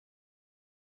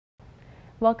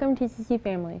Welcome to TCC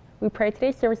family. We pray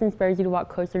today's service inspires you to walk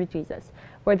closer to Jesus.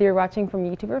 Whether you're watching from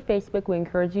YouTube or Facebook, we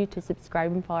encourage you to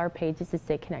subscribe and follow our pages to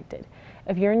stay connected.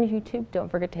 If you're on YouTube, don't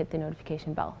forget to hit the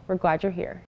notification bell. We're glad you're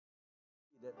here.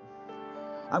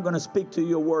 I'm going to speak to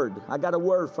you a word. I got a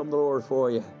word from the Lord for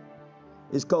you.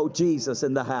 It's called Jesus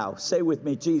in the house. Say with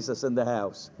me, Jesus in the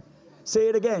house. Say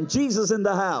it again, Jesus in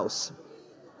the house.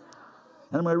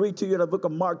 And I'm going to read to you the book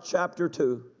of Mark chapter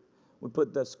 2. We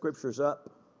put the scriptures up.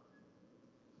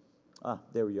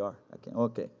 There we are.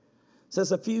 Okay. It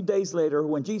says a few days later,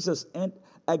 when Jesus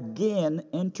again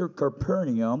entered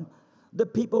Capernaum, the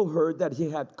people heard that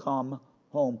he had come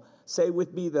home. Say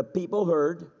with me, the people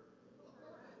heard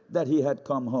that he had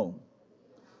come home.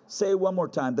 Say it one more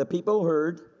time. The people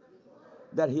heard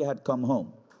that he had come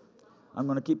home. I'm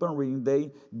going to keep on reading.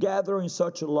 They gathered in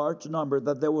such a large number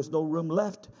that there was no room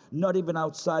left, not even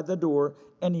outside the door,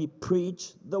 and he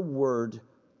preached the word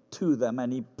to them.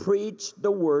 And he preached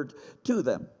the word to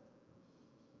them.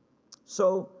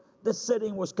 So the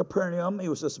setting was Capernaum. It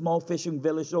was a small fishing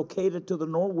village located to the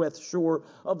northwest shore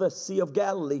of the Sea of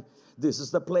Galilee. This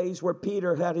is the place where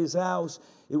Peter had his house.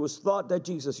 It was thought that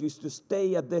Jesus used to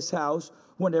stay at this house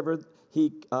whenever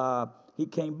he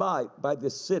came by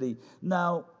this city.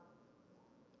 Now,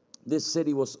 this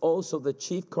city was also the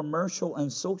chief commercial and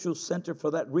social center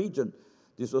for that region.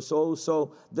 This was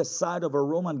also the site of a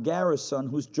Roman garrison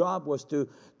whose job was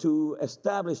to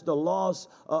establish the laws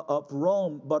of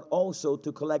Rome, but also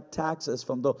to collect taxes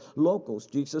from the locals.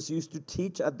 Jesus used to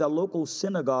teach at the local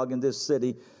synagogue in this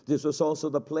city. This was also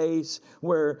the place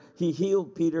where he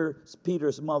healed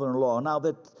Peter's mother-in-law. Now,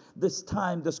 that this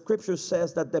time, the scripture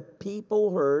says that the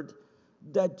people heard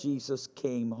that Jesus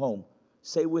came home.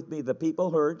 Say with me, the people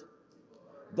heard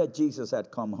that Jesus had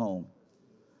come home.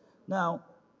 Now,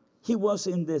 he was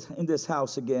in this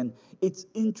house again. It's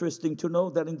interesting to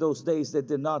know that in those days they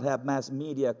did not have mass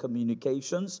media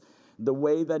communications. The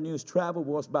way that news traveled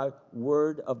was by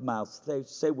word of mouth.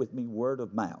 Say with me, word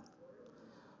of mouth.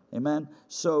 Amen.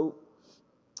 So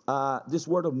this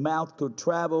word of mouth could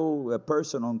travel a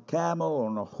person on camel,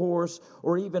 on a horse,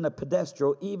 or even a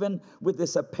pedestrian. Even with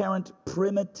this apparent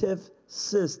primitive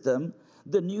system,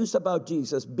 the news about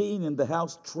Jesus being in the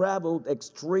house traveled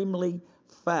extremely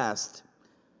fast.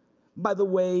 By the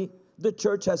way, the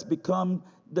church has become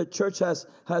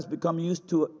used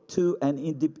to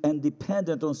and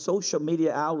dependent on social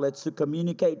media outlets to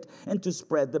communicate and to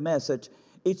spread the message.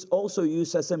 It's also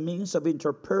used as a means of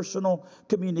interpersonal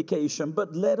communication.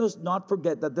 But let us not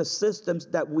forget that the systems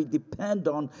that we depend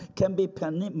on can be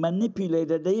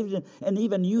manipulated and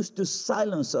even used to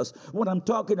silence us. What I'm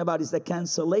talking about is the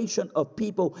cancellation of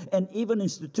people and even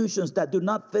institutions that do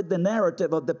not fit the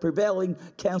narrative of the prevailing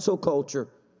cancel culture.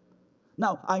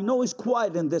 Now, I know it's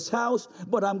quiet in this house,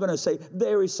 but I'm going to say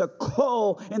there is a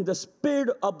call in the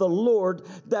Spirit of the Lord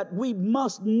that we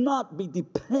must not be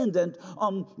dependent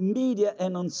on media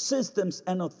and on systems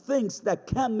and on things that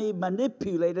can be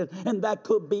manipulated and that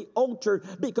could be altered,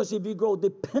 because if you grow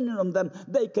dependent on them,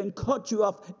 they can cut you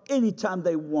off anytime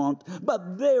they want.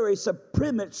 But there is a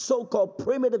so-called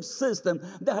primitive system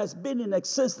that has been in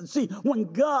existence. See,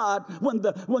 when God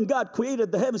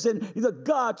created the heavens, and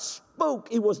God spoke,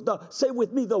 it was say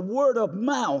with me, the word of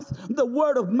mouth. The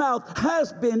word of mouth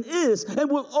has been, is, and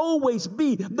will always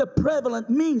be the prevalent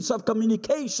means of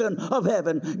communication of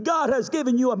heaven. God has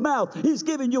given you a mouth. He's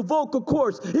given you vocal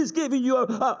cords. He's given you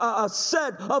a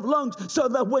set of lungs so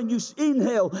that when you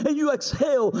inhale and you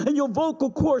exhale and your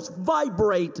vocal cords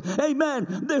vibrate,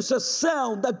 amen, there's a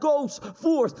sound that goes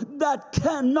forth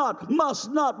that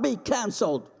must not be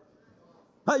canceled.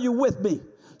 Are you with me?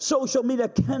 Social media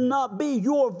cannot be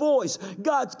your voice.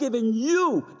 God's given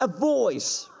you a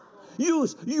voice.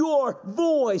 Use your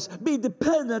voice. Be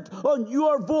dependent on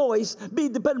your voice. Be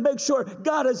dependent. Make sure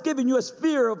God has given you a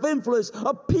sphere of influence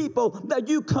of people that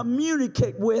you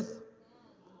communicate with.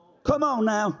 Come on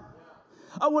now.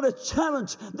 I want to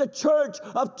challenge the church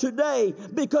of today,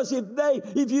 because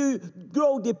if you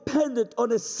grow dependent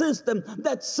on a system,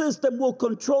 that system will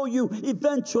control you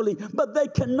eventually, but they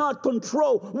cannot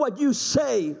control what you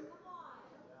say.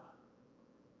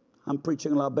 I'm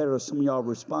preaching a lot better than some of y'all are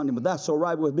responding, but that's all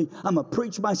right with me. I'm going to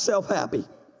preach myself happy.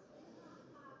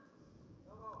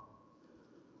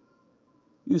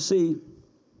 You see,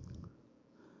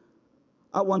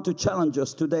 I want to challenge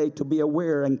us today to be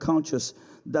aware and conscious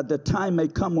that the time may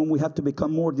come when we have to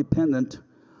become more dependent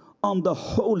on the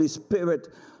Holy Spirit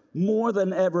more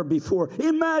than ever before.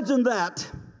 Imagine that,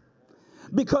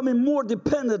 becoming more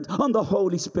dependent on the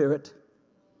Holy Spirit.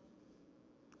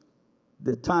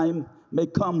 The time may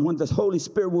come when the Holy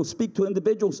Spirit will speak to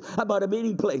individuals about a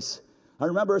meeting place. I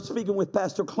remember speaking with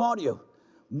Pastor Claudio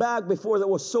Back before there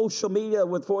was social media,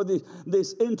 before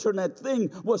this internet thing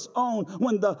was on,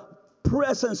 when the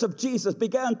presence of Jesus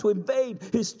began to invade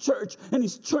his church, and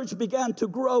his church began to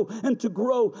grow and to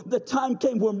grow. The time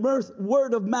came when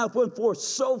word of mouth went forth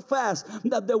so fast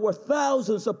that there were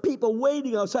thousands of people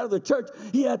waiting outside of the church.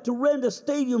 He had to rent a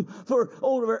stadium for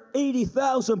over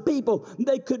 80,000 people.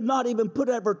 They could not even put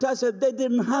advertisement. They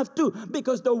didn't have to,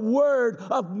 because the word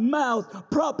of mouth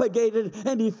propagated,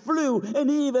 and he flew, and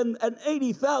even an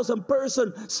 80,000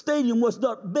 person stadium was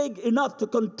not big enough to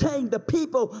contain the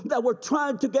people that were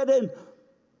trying to get in.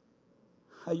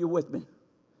 Are you with me?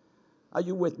 Are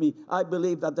you with me? I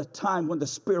believe that the time when the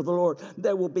Spirit of the Lord,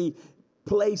 there will be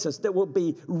places, there will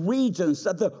be regions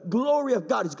that the glory of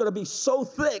God is going to be so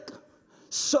thick,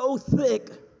 so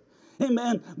thick.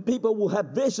 Amen. People will have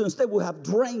visions. They will have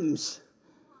dreams.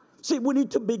 See, we need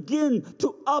to begin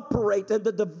to operate in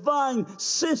the divine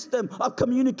system of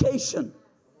communication.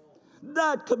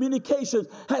 That communication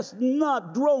has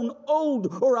not grown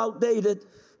old or outdated,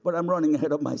 but I'm running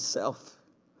ahead of myself.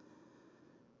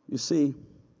 You see,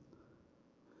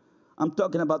 I'm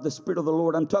talking about the Spirit of the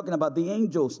Lord. I'm talking about the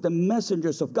angels, the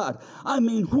messengers of God. I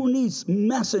mean, who needs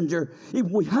messenger if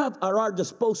we have at our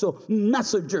disposal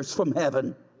messengers from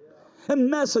heaven? And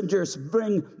messengers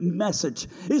bring message.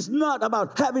 It's not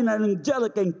about having an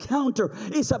angelic encounter.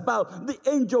 It's about the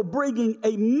angel bringing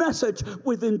a message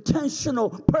with intentional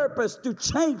purpose to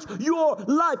change your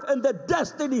life and the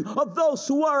destiny of those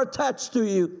who are attached to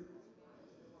you.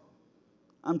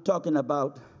 I'm talking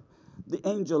about the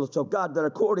angels of God that,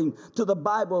 according to the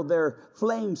Bible, they're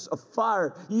flames of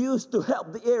fire used to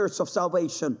help the heirs of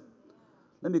salvation.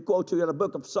 Let me quote to you in the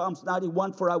book of Psalms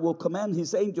 91, for I will command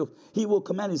his angels, he will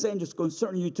command his angels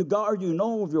concerning you to guard you in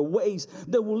all of your ways.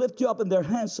 They will lift you up in their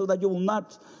hands so that you will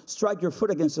not strike your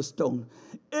foot against a stone.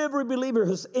 Every believer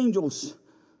has angels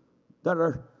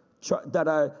that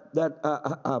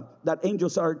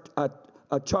angels are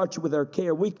charged with their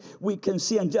care. We can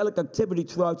see angelic activity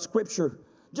throughout Scripture.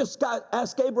 Just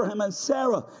ask Abraham and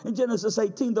Sarah. In Genesis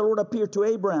 18, the Lord appeared to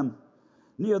Abraham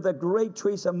near the great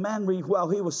trees of Mamre while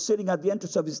he was sitting at the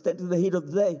entrance of his tent in the heat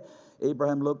of the day.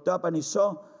 Abraham looked up and he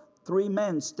saw 3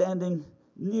 men standing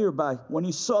nearby. When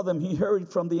he saw them, he hurried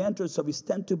from the entrance of his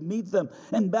tent to meet them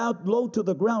and bowed low to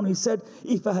the ground. He said,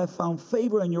 if I have found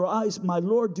favor in your eyes, my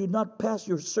Lord, do not pass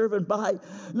your servant by.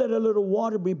 Let a little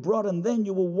water be brought, and then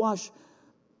you will wash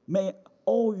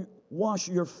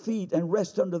your feet and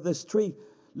rest under this tree.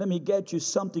 Let me get you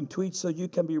something to eat so you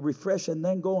can be refreshed, and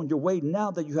then go on your way now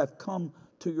that you have come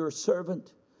to your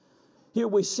servant. Here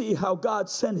we see how God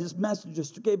sent his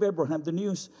messengers to give Abraham the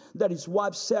news that his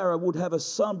wife Sarah would have a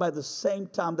son by the same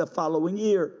time the following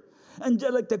year.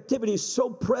 Angelic activity is so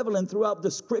prevalent throughout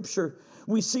the Scripture.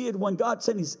 We see it when God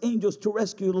sent his angels to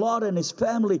rescue Lot and his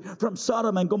family from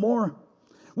Sodom and Gomorrah.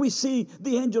 We see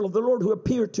the angel of the Lord who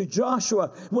appeared to Joshua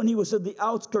when he was at the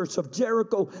outskirts of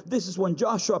Jericho. This is when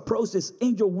Joshua approached this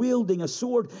angel wielding a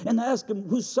sword and asked him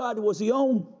whose side was he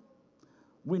on.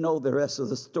 We know the rest of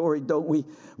the story, don't we?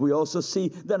 We also see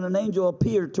that an angel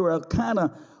appeared to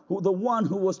Elkanah, the one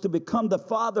who was to become the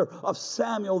father of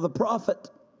Samuel the prophet.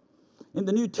 In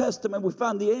the New Testament, we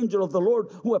find the angel of the Lord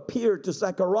who appeared to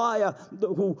Zechariah,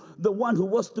 the one who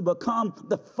was to become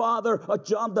the father of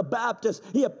John the Baptist.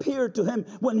 He appeared to him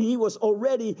when he was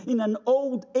already in an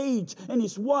old age, and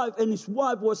his wife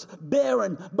was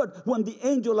barren. But when the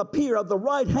angel appeared at the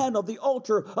right hand of the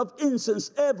altar of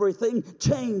incense, everything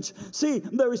changed. See,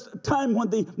 there is a time when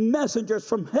the messengers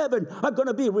from heaven are going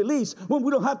to be released, when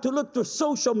we don't have to look to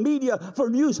social media for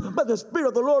news, but the Spirit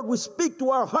of the Lord will speak to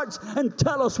our hearts and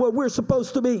tell us where we're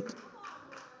supposed to be.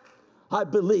 I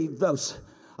believe those.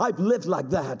 I've lived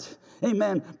like that.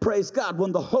 Amen. Praise God.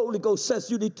 When the Holy Ghost says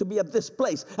you need to be at this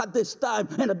place, at this time,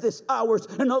 and at this hours,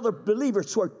 and other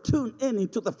believers who are tuned in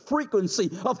into the frequency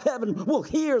of heaven will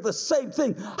hear the same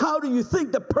thing. How do you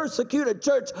think the persecuted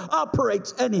church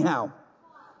operates anyhow?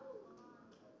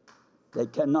 They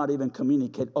cannot even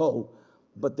communicate.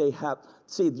 But they have,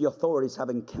 the authorities have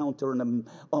encountered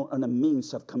on a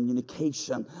means of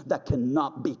communication that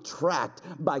cannot be tracked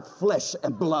by flesh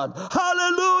and blood.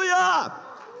 Hallelujah!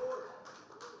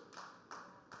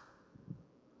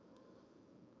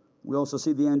 We also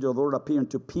see the angel of the Lord appearing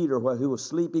to Peter while he was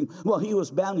sleeping. Well, he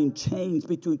was bound in chains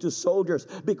between 2 soldiers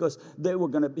because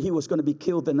he was going to be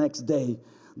killed the next day.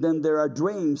 Then there are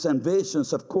dreams and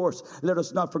visions, of course. Let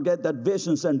us not forget that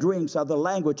visions and dreams are the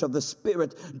language of the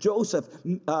Spirit. Joseph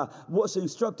was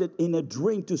instructed in a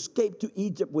dream to escape to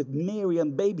Egypt with Mary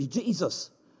and baby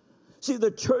Jesus. See,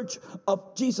 the church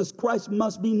of Jesus Christ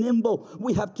must be nimble.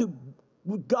 We have to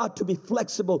We've got to be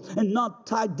flexible and not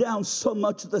tied down so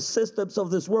much to the systems of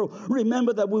this world.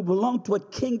 Remember that we belong to a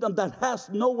kingdom that has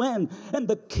no end. And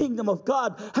the kingdom of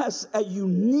God has a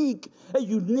unique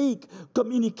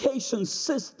communication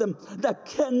system that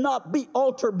cannot be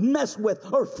altered, messed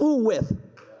with, or fooled with.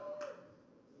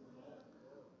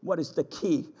 What is the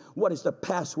key? What is the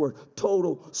password?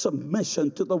 Total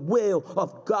submission to the will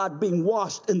of God, being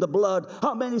washed in the blood.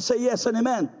 How many say yes and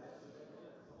amen?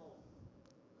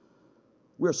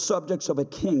 We're subjects of a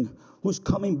king who's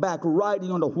coming back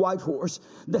riding on a white horse.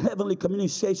 The heavenly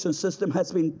communication system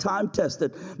has been time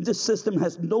tested. This system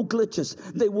has no glitches.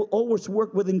 They will always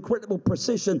work with incredible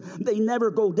precision. They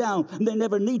never go down. They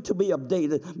never need to be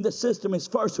updated. The system is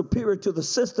far superior to the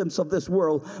systems of this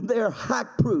world. They are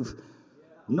hack-proof.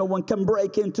 No one can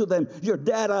break into them. Your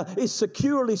data is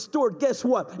securely stored, guess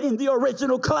what? In the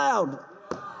original cloud.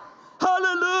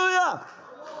 Hallelujah!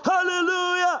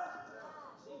 Hallelujah!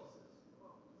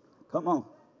 Come on.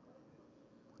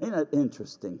 Ain't that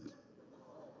interesting?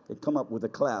 They come up with a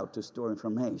cloud to store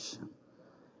information.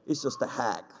 It's just a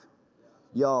hack.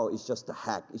 Y'all, it's just a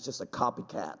hack. It's just a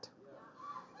copycat.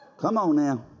 Come on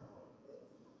now.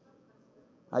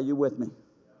 Are you with me?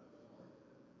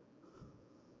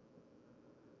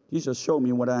 You just show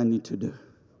me what I need to do.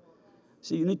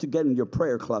 See, you need to get in your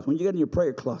prayer closet. When you get in your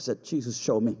prayer closet, Jesus,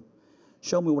 show me.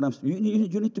 Show me what I'm... You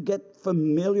need to get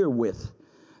familiar with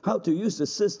how to use the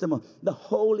system of the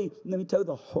Holy... Let me tell you,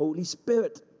 the Holy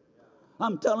Spirit.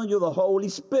 I'm telling you, the Holy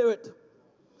Spirit.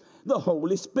 The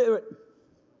Holy Spirit.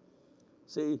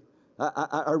 See,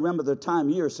 I remember the time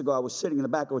years ago I was sitting in the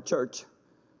back of a church.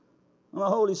 And the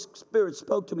Holy Spirit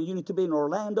spoke to me. You need to be in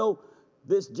Orlando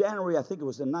this January, I think it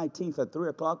was the 19th at 3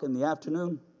 o'clock in the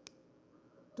afternoon.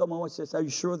 Told my wife, says, are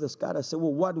you sure this God? I said,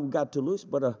 well, what do we got to lose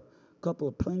but a couple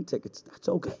of plane tickets? That's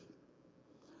okay.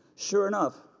 Sure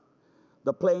enough,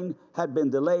 the plane had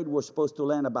been delayed. We were supposed to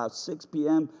land about 6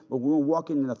 p.m., but we were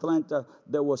walking in Atlanta.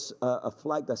 There was a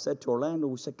flight that said to Orlando.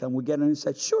 We said, can we get in? He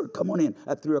said, sure, come on in.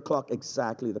 At 3 o'clock,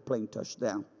 exactly, the plane touched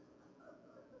down.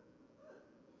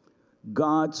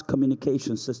 God's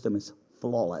communication system is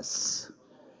flawless.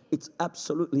 It's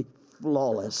absolutely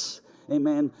flawless.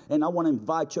 Amen. And I want to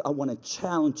invite you, I want to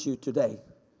challenge you today.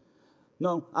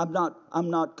 No, I'm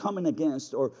not coming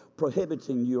against or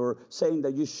prohibiting you or saying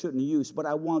that you shouldn't use, but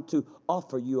I want to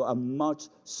offer you a much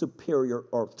superior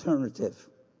alternative.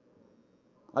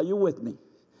 Are you with me?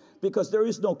 Because there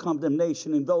is no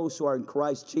condemnation in those who are in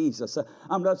Christ Jesus.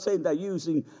 I'm not saying that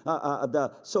using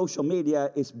the social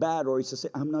media is bad or it's a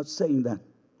sin. I'm not saying that.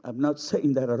 I'm not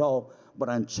saying that at all. But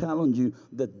I'm challenging you,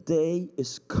 the day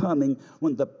is coming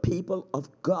when the people of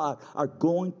God are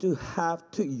going to have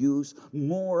to use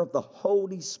more of the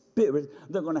Holy Spirit.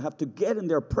 They're going to have to get in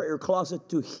their prayer closet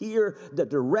to hear the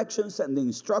directions and the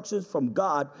instructions from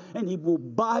God. And He will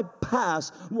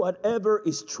bypass whatever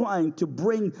is trying to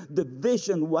bring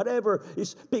division, whatever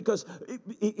is, because,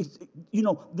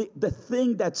 the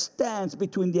thing that stands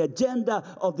between the agenda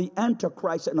of the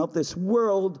Antichrist and of this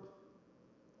world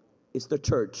is the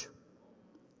church.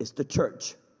 It's the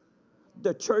church.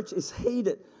 The church is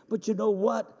hated. But you know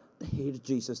what? They hated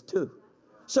Jesus too.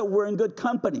 So we're in good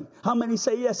company. How many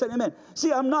say yes and amen?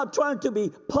 See, I'm not trying to be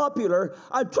popular.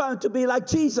 I'm trying to be like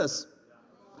Jesus.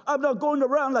 I'm not going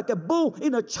around like a bull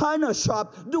in a china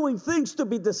shop doing things to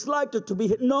be disliked or to be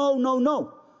hit.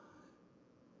 No.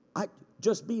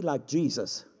 Just be like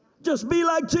Jesus. Just be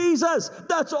like Jesus.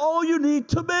 That's all you need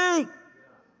to be.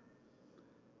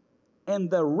 And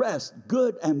the rest,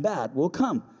 good and bad, will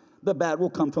come. The bad will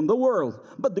come from the world,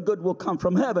 but the good will come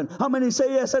from heaven. How many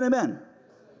say yes and amen?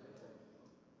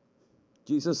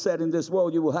 Jesus said, in this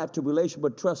world you will have tribulation,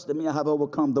 but trust in me, I have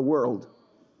overcome the world.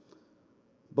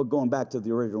 But going back to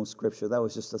the original scripture, that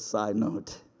was just a side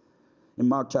note. In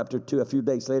Mark chapter 2, a few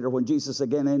days later, when Jesus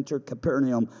again entered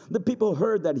Capernaum, the people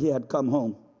heard that He had come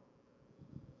home.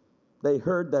 They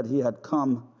heard that He had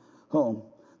come home.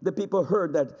 The people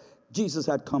heard that Jesus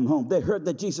had come home. They heard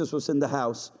that Jesus was in the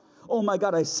house. Oh my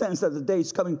God, I sense that the day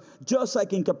is coming. Just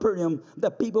like in Capernaum,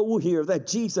 that people will hear that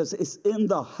Jesus is in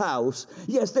the house.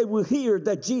 Yes, they will hear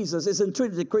that Jesus is in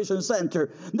Trinity Christian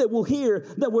Center. They will hear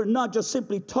that we're not just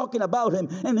simply talking about Him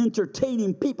and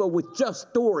entertaining people with just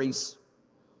stories.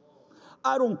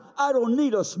 I don't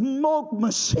need a smoke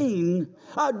machine.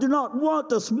 I do not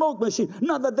want a smoke machine.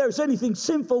 Not that there's anything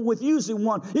sinful with using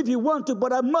one if you want to,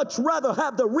 but I'd much rather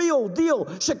have the real deal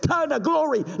Shekinah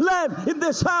glory land in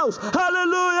this house.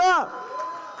 Hallelujah.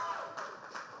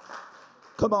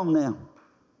 Come on now.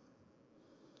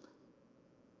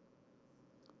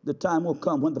 The time will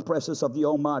come when the presence of the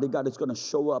Almighty God is going to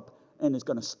show up and it's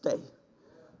going to stay.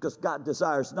 Because God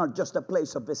desires not just a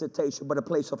place of visitation, but a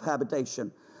place of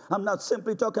habitation. I'm not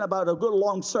simply talking about a good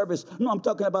long service. No, I'm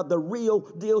talking about the real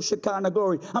deal Shekinah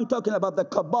glory. I'm talking about the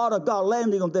kabod of God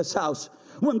landing on this house.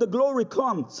 When the glory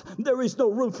comes, there is no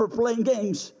room for playing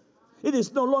games. It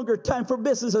is no longer time for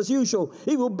business as usual.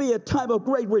 It will be a time of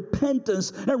great repentance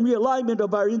and realignment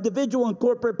of our individual and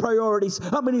corporate priorities.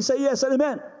 How many say yes and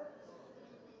amen?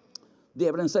 The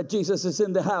evidence that Jesus is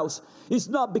in the house is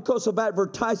not because of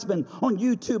advertisement on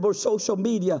YouTube or social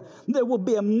media. There will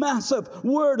be a massive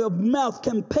word of mouth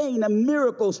campaign and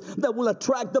miracles that will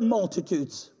attract the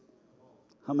multitudes.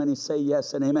 How many say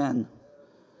yes and amen?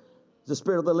 The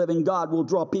Spirit of the living God will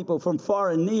draw people from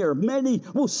far and near. Many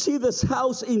will see this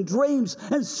house in dreams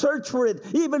and search for it,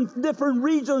 even different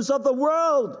regions of the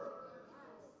world.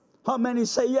 How many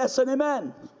say yes and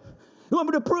amen? You want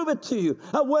me to prove it to you?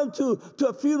 I went to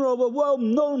a funeral of a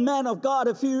well-known man of God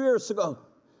a few years ago.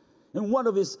 And one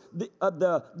of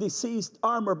the deceased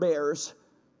armor bearers,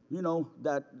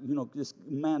 this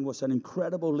man was an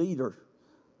incredible leader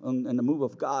in the move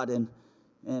of God.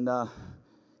 And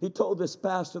he told this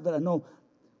pastor that I know,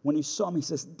 when he saw me, he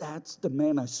says, that's the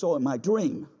man I saw in my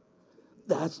dream.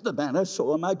 That's the man I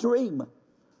saw in my dream.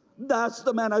 That's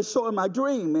the man I saw in my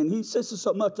dream. And he says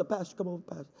so much to Pastor, come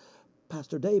over,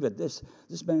 Pastor David, this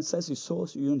man says he saw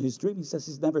you in his dream. He says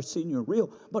he's never seen you in real,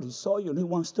 but he saw you and he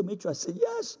wants to meet you. I said,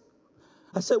 yes.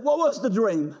 I said, what was the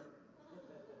dream?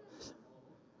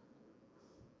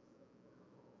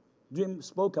 Dream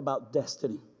spoke about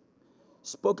destiny.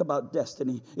 Spoke about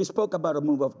destiny. He spoke about a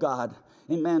move of God.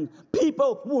 Amen.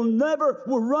 People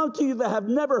will run to you that have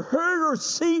never heard or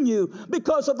seen you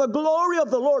because of the glory of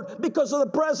the Lord, because of the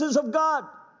presence of God.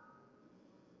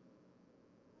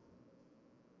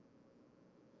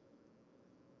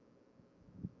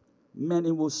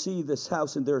 Many will see this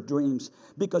house in their dreams.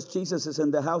 Because Jesus is in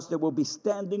the house, there will be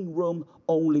standing room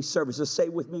only services. Say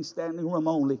with me, standing room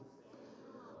only.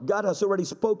 God has already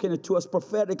spoken it to us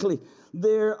prophetically.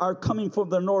 There are coming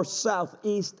from the north, south,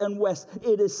 east, and west.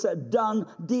 It is a done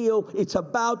deal. It's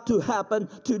about to happen.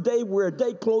 Today, we're a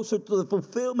day closer to the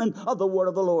fulfillment of the word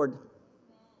of the Lord.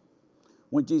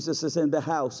 When Jesus is in the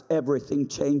house, everything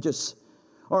changes.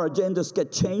 Our agendas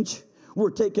get changed. We're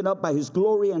taken up by his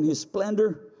glory and his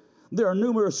splendor. There are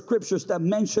numerous scriptures that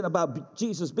mention about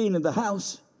Jesus being in the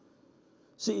house.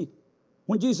 See,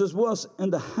 when Jesus was in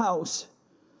the house,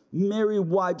 Mary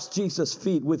wipes Jesus'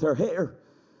 feet with her hair.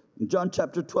 In John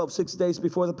chapter 12, 6 days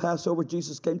before the Passover,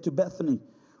 Jesus came to Bethany,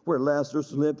 where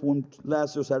Lazarus lived when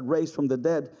Lazarus had raised from the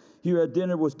dead. Here a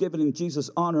dinner was given in Jesus'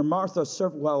 honor. Martha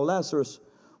served while Lazarus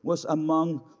was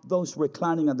among those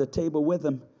reclining at the table with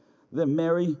him. Then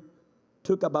Mary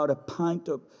took about a pint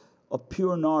of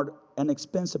pure nard, an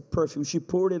expensive perfume. She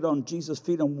poured it on Jesus'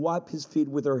 feet and wiped his feet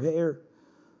with her hair.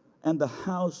 And the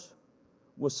house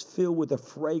was filled with the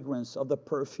fragrance of the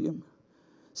perfume.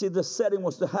 See, the setting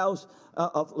was the house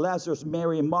of Lazarus,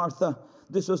 Mary, and Martha.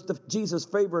 This was Jesus'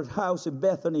 favorite house in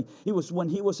Bethany. It was when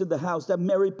he was in the house that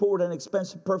Mary poured an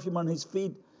expensive perfume on his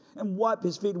feet and wiped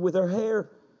his feet with her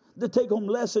hair. The take-home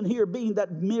lesson here being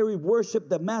that Mary worshiped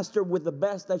the Master with the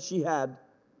best that she had.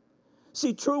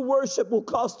 See, true worship will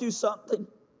cost you something.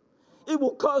 It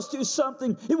will cost you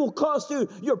something. It will cost you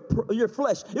your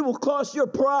flesh. It will cost your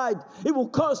pride. It will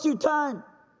cost you time.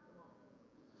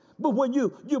 But when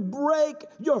you break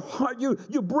your heart,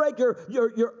 you break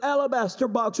your alabaster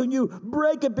box, when you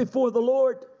break it before the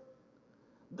Lord,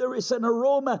 there is an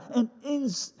aroma and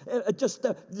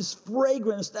this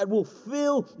fragrance that will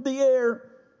fill the air.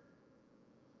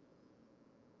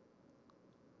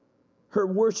 Her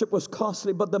worship was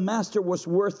costly, but the Master was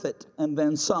worth it, and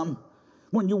then some.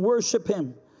 When you worship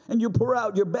him and you pour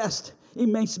out your best, it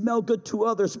may smell good to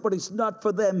others, but it's not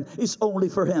for them. It's only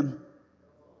for him.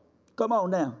 Come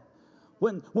on now.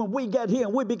 When we get here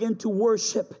and we begin to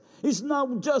worship, it's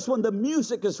not just when the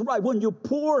music is right. When you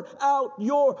pour out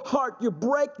your heart, you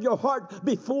break your heart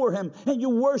before him and you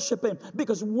worship him,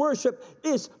 because worship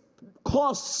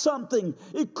costs something.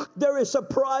 There is a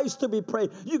price to be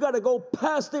paid. You got to go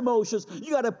past emotions.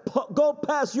 You got to go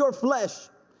past your flesh.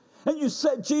 And you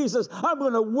said, Jesus, I'm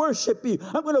going to worship you.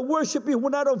 I'm going to worship you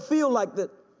when I don't feel like that.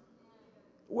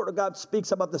 The Word of God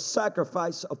speaks about the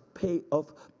sacrifice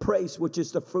of praise, which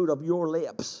is the fruit of your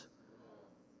lips.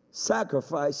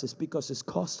 Sacrifice is because it's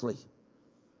costly.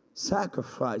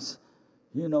 Sacrifice,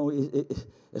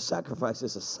 a sacrifice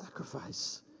is a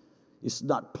sacrifice. It's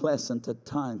not pleasant at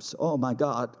times. Oh, my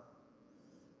God.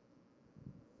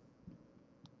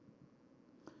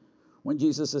 When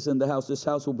Jesus is in the house, this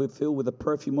house will be filled with the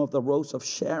perfume of the rose of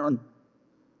Sharon.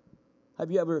 Have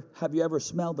you ever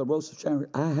smelled the rose of Sharon?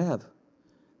 I have.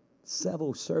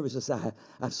 several services,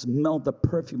 I've smelled the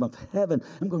perfume of heaven.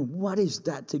 I'm going, what is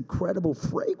that incredible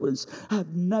fragrance?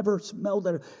 I've never smelled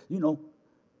that. You know,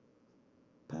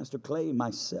 Pastor Clay,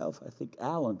 myself, I think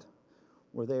Alan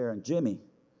were there, and Jimmy.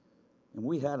 And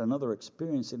we had another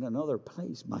experience in another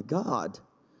place. My God.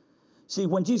 See,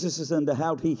 when Jesus is in the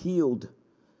house, he healed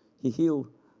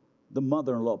the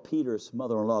mother-in-law, Peter's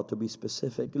mother-in-law, to be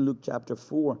specific. In Luke chapter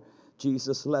 4,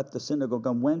 Jesus left the synagogue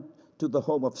and went to the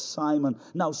home of Simon.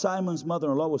 Now, Simon's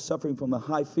mother-in-law was suffering from a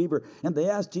high fever, and they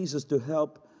asked Jesus to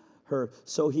help her.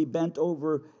 So he bent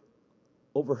over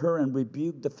her and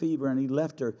rebuked the fever, and he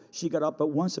left her. She got up at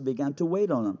once and began to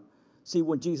wait on him. See,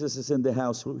 when Jesus is in the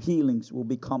house, healings will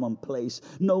be commonplace.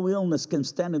 No illness can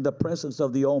stand in the presence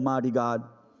of the Almighty God.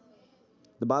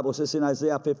 The Bible says in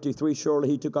Isaiah 53, surely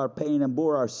he took our pain and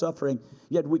bore our suffering,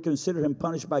 yet we consider him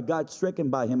punished by God, stricken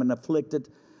by him and afflicted.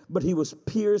 But he was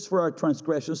pierced for our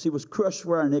transgressions, he was crushed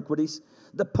for our iniquities.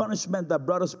 The punishment that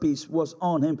brought us peace was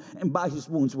on him, and by his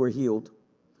wounds we're healed.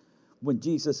 When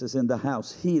Jesus is in the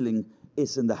house, healing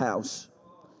is in the house.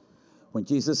 When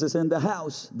Jesus is in the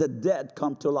house, the dead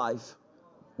come to life.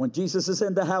 When Jesus is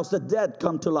in the house, the dead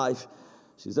come to life.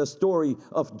 See, the story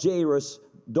of Jairus'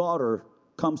 daughter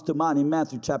comes to mind in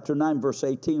Matthew chapter 9, verse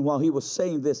 18. While he was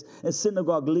saying this, a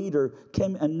synagogue leader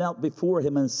came and knelt before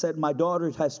him and said, my daughter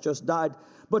has just died,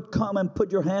 but come and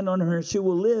put your hand on her and she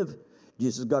will live.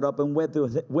 Jesus got up and went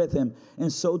with him,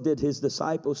 and so did his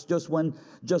disciples.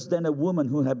 Just then a woman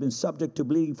who had been subject to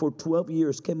bleeding for 12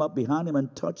 years came up behind him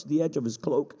and touched the edge of his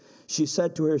cloak. She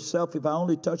said to herself, if I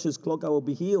only touch his cloak, I will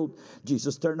be healed.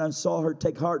 Jesus turned and saw her.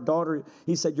 Take heart, daughter.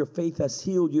 He said, your faith has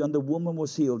healed you. And the woman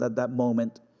was healed at that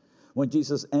moment. When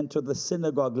Jesus entered the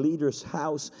synagogue leader's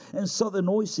house and saw the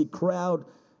noisy crowd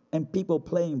and people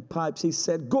playing pipes, he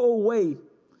said, go away.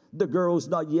 The girl is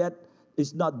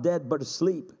not dead, but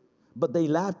asleep. But they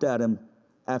laughed at him.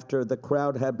 After the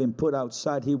crowd had been put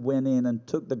outside, he went in and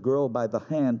took the girl by the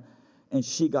hand, and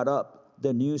she got up.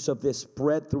 The news of this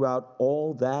spread throughout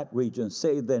all that region.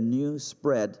 Say, the news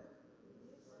spread.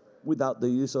 Without the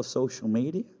use of social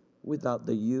media, without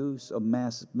the use of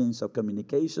mass means of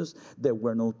communications, there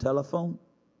were no telephone.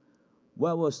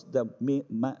 What was the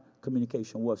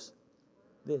communication? Was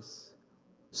this.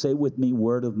 Say with me,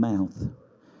 word of mouth.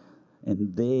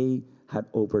 And they had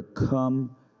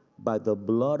overcome by the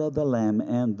blood of the Lamb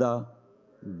and the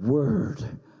word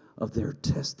of their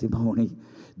testimony.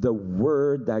 The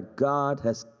word that God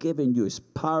has given you is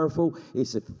powerful,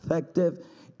 is effective,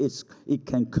 it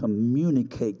can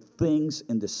communicate things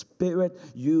in the spirit.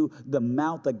 The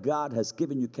mouth that God has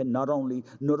given you can not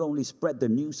only spread the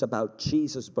news about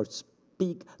Jesus, but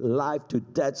speak life to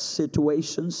dead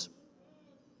situations.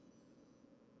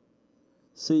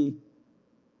 See,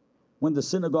 when the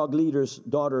synagogue leader's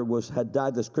daughter had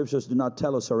died, the scriptures do not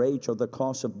tell us her age or the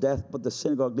cause of death, but the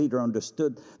synagogue leader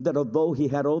understood that although he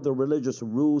had all the religious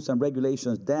rules and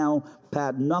regulations down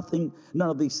pat, none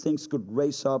of these things could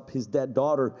raise up his dead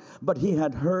daughter. But he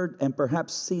had heard and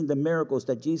perhaps seen the miracles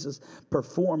that Jesus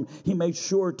performed. He made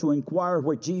sure to inquire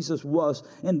where Jesus was,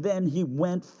 and then he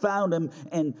went, found him,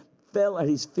 and fell at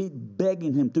his feet,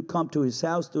 begging him to come to his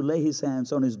house to lay his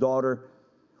hands on his daughter.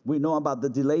 We know about the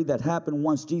delay that happened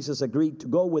once Jesus agreed to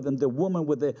go with him. The woman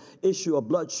with the issue of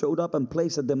blood showed up and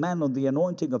placed a demand on the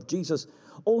anointing of Jesus.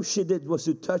 All she did was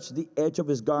to touch the edge of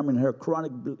his garment. Her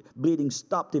chronic bleeding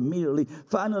stopped immediately.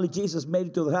 Finally, Jesus made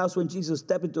it to the house. When Jesus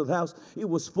stepped into the house, it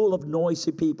was full of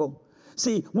noisy people.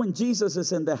 See, when Jesus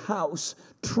is in the house,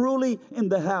 truly in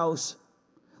the house,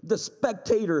 the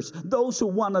spectators, those who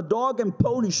want a dog and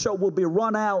pony show, will be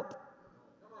run out.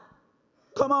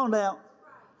 Come on now.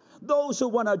 Those who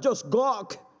want to just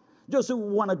gawk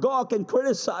and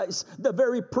criticize, the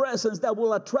very presence that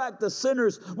will attract the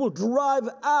sinners will drive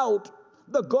out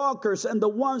the gawkers and the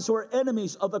ones who are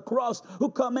enemies of the cross,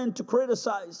 who come in to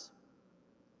criticize.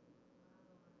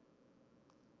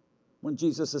 When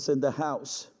Jesus is in the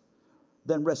house,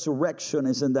 then resurrection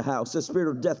is in the house. The spirit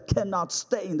of death cannot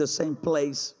stay in the same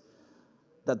place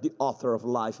that the author of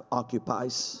life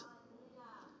occupies.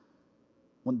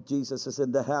 When Jesus is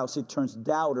in the house, he turns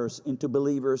doubters into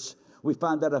believers. We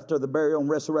find that after the burial and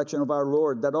resurrection of our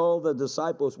Lord, that all the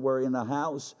disciples were in a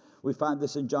house. We find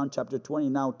this in John chapter 20.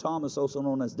 Now Thomas, also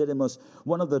known as Didymus,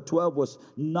 one of the 12, was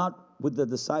not with the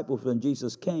disciples when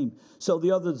Jesus came. So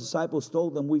the other disciples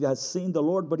told them, we have seen the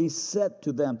Lord. But he said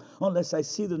to them, unless I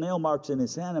see the nail marks in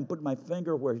his hand and put my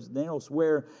finger where his nails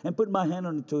were and put my hand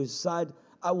onto his side,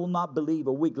 I will not believe.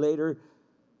 A week later,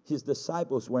 his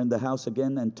disciples were in the house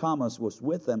again, and Thomas was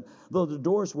with them. Though the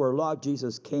doors were locked,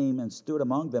 Jesus came and stood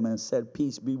among them and said,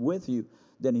 peace be with you.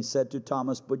 Then he said to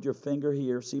Thomas, put your finger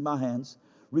here, see my hands.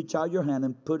 Reach out your hand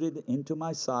and put it into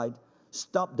my side.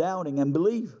 Stop doubting and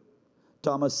believe.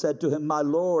 Thomas said to him, my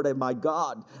Lord and my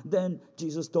God. Then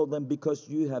Jesus told them, because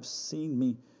you have seen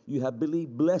me, you have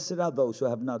believed. Blessed are those who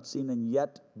have not seen and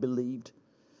yet believed.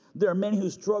 There are many who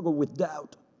struggle with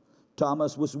doubt.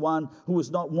 Thomas was one who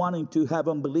was not wanting to have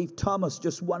unbelief. Thomas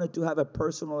just wanted to have a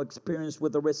personal experience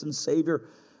with the risen Savior.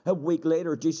 A week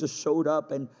later, Jesus showed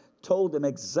up and told him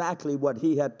exactly what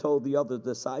he had told the other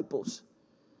disciples.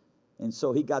 And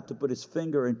so he got to put his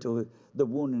finger into the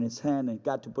wound in his hand and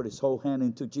got to put his whole hand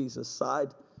into Jesus'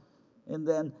 side. And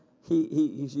then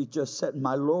he just said,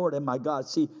 my Lord and my God.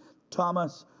 See,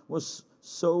 Thomas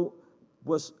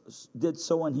did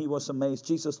so and he was amazed.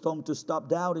 Jesus told him to stop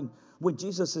doubting. When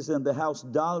Jesus is in the house,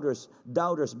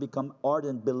 doubters become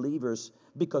ardent believers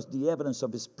because the evidence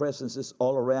of his presence is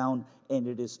all around and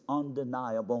it is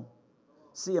undeniable.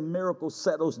 See, a miracle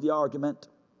settles the argument.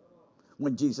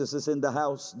 When Jesus is in the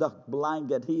house, the blind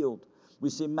get healed. We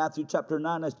see Matthew chapter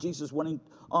 9, as Jesus went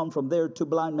on from there, 2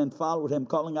 blind men followed him,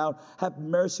 calling out, have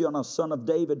mercy on us, son of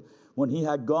David. When he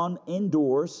had gone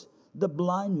indoors, the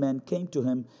blind men came to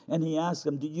him, and he asked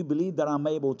them, do you believe that I'm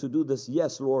able to do this?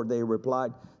 Yes, Lord, they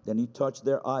replied. Then he touched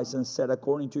their eyes and said,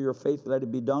 according to your faith, let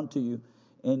it be done to you.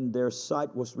 And their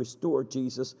sight was restored.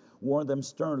 Jesus warned them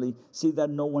sternly, see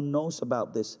that no one knows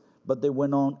about this. But they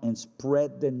went on and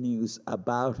spread the news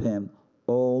about him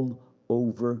all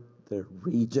over the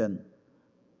region.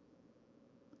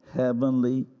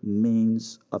 Heavenly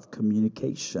means of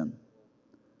communication.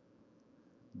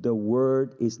 The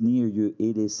word is near you.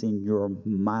 It is in your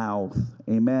mouth.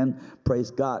 Amen.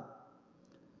 Praise God.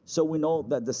 So we know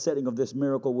that the setting of this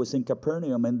miracle was in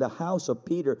Capernaum, in the house of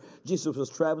Peter. Jesus was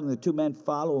traveling.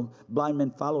 The blind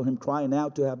men followed him, crying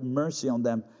out to have mercy on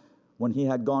them. When he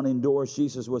had gone indoors,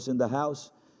 Jesus was in the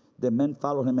house. The men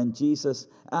followed him, and Jesus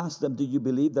asked them, do you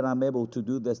believe that I'm able to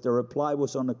do this? Their reply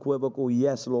was unequivocal,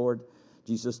 yes, Lord.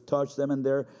 Jesus touched them, and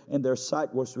their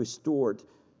sight was restored.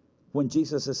 When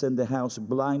Jesus is in the house,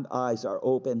 blind eyes are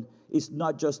open. It's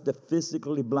not just the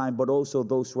physically blind, but also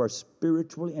those who are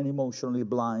spiritually and emotionally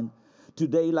blind.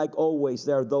 Today, like always,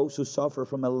 there are those who suffer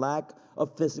from a lack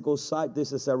of physical sight.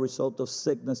 This is a result of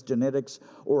sickness, genetics,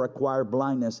 or acquired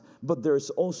blindness. But there's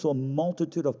also a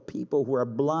multitude of people who are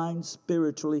blind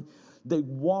spiritually. They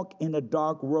walk in a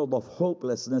dark world of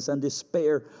hopelessness and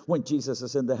despair when Jesus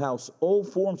is in the house. All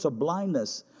forms of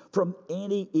blindness from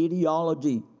any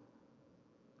ideology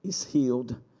is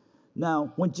healed.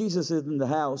 Now, when Jesus is in the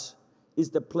house, is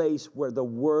the place where the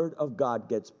Word of God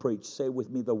gets preached. Say with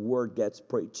me, the Word gets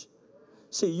preached.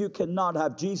 See, you cannot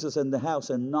have Jesus in the house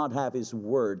and not have His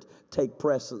Word take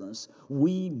precedence.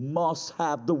 We must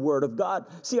have the Word of God.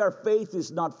 See, our faith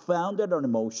is not founded on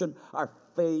emotion. Our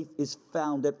faith is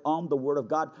founded on the Word of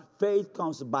God. Faith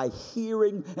comes by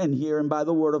hearing, and hearing by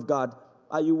the Word of God.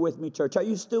 Are you with me, church? Are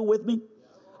you still with me?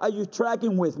 Are you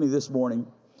tracking with me this morning?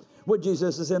 When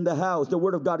Jesus is in the house, the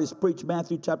Word of God is preached.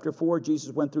 Matthew chapter 4,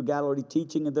 Jesus went through Galilee,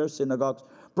 teaching in their synagogues,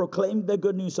 proclaiming the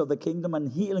good news of the kingdom and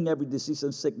healing every disease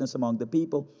and sickness among the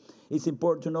people. It's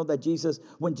important to know that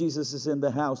when Jesus is in the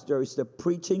house, there is the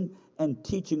preaching and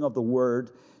teaching of the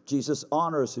Word. Jesus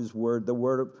honors His Word. The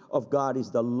Word of God is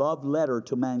the love letter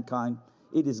to mankind.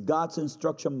 It is God's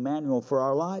instruction manual for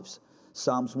our lives.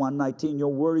 Psalms 119,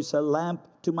 your Word is a lamp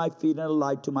to my feet and a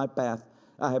light to my path.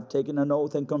 I have taken an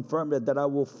oath and confirmed it that I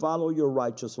will follow your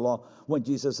righteous law. When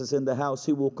Jesus is in the house,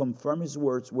 He will confirm His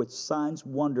words with signs,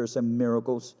 wonders, and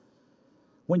miracles.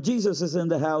 When Jesus is in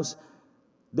the house,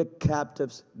 the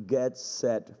captives get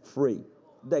set free.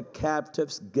 The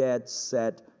captives get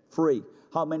set free.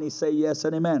 How many say yes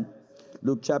and amen?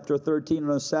 Luke chapter 13, on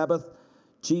the Sabbath,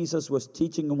 Jesus was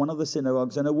teaching in one of the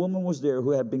synagogues, and a woman was there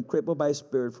who had been crippled by a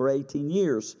spirit for 18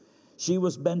 years. She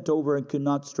was bent over and could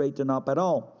not straighten up at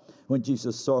all. When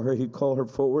Jesus saw her, He called her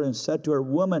forward and said to her,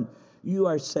 woman, you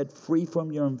are set free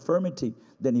from your infirmity.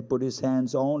 Then He put His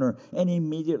hands on her, and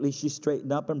immediately she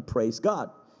straightened up and praised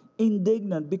God.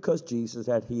 Indignant because Jesus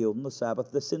had healed on the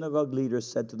Sabbath, the synagogue leaders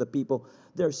said to the people,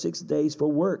 there are 6 days for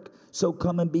work, so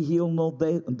come and be healed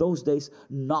on those days,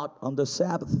 not on the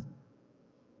Sabbath.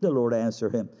 The Lord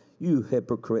answered him, you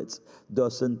hypocrites,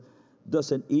 doesn't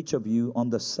each of you on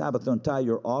the Sabbath untie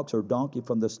your ox or donkey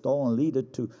from the stall and lead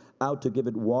it out to give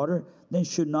it water? Then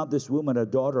should not this woman, a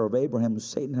daughter of Abraham, who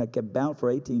Satan had kept bound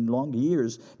for 18 long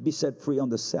years, be set free on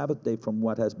the Sabbath day from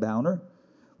what has bound her?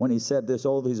 When he said this,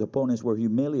 all his opponents were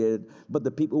humiliated, but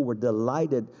the people were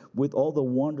delighted with all the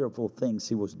wonderful things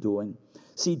he was doing.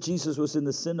 See, Jesus was in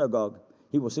the synagogue.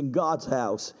 He was in God's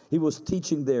house. He was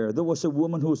teaching there. There was a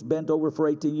woman who was bent over for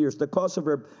 18 years. The cause of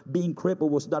her being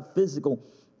crippled was not physical,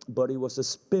 but it was a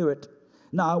spirit.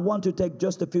 Now, I want to take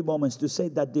just a few moments to say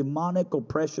that demonic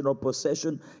oppression or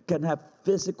possession can have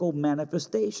physical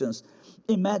manifestations.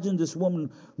 Imagine this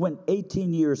woman when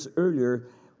 18 years earlier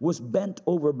was bent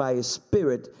over by a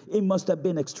spirit. It must have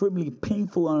been extremely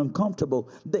painful and uncomfortable.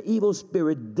 The evil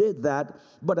spirit did that,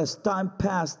 but as time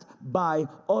passed by,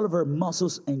 all of her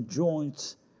muscles and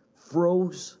joints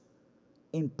froze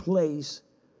in place.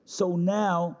 So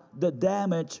now the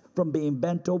damage from being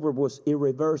bent over was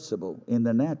irreversible. In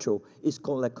the natural, it's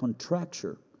called a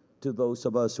contracture to those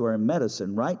of us who are in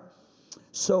medicine, right?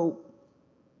 So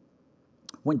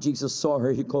when Jesus saw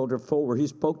her, he called her forward. He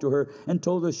spoke to her and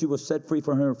told her she was set free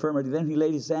from her infirmity. Then he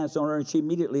laid his hands on her and she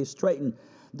immediately straightened.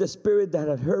 The spirit that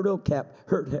had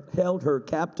held her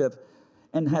captive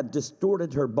and had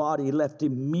distorted her body left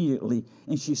immediately,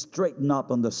 and she straightened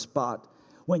up on the spot.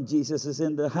 When Jesus is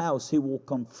in the house, he will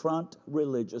confront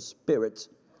religious spirits.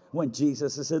 When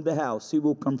Jesus is in the house, he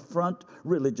will confront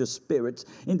religious spirits.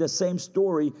 In the same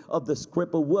story of the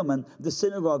crippled woman, the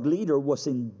synagogue leader was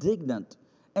indignant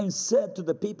and said to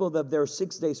the people that there are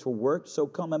 6 days for work, so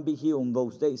come and be healed in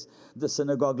those days. The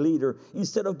synagogue leader,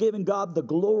 instead of giving God the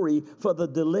glory for the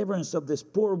deliverance of this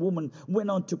poor woman, went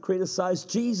on to criticize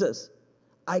Jesus.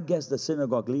 I guess the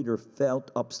synagogue leader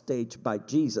felt upstaged by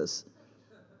Jesus.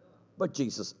 But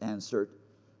Jesus answered,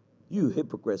 "You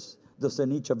hypocrites,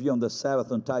 doesn't each of you on the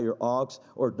Sabbath untie your ox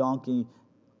or donkey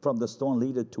from the stone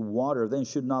lead it to water? Then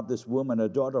should not this woman, a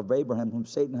daughter of Abraham, whom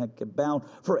Satan had kept bound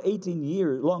for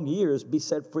 18 long years, be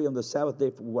set free on the Sabbath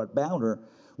day for what bound her?"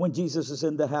 When Jesus is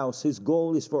in the house, his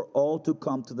goal is for all to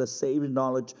come to the saving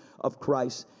knowledge of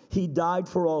Christ. He died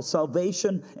for all.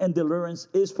 Salvation and deliverance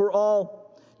is for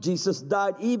all. Jesus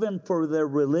died even for the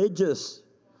religious.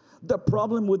 The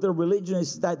problem with the religion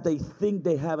is that they think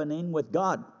they have an in with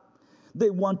God. They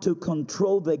want to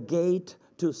control the gate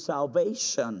to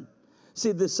salvation.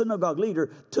 See, the synagogue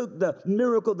leader took the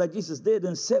miracle that Jesus did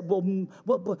and said,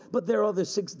 but there are other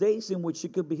 6 days in which she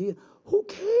could be healed. Who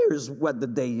cares what the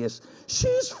day is?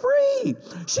 She's free.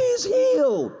 She's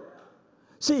healed.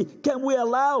 See, can we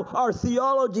allow our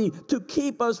theology to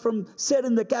keep us from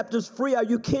setting the captives free? Are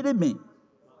you kidding me?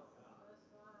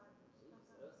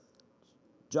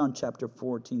 John chapter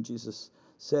 14, Jesus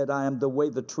said, "I am the way,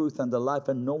 the truth, and the life,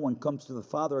 and no one comes to the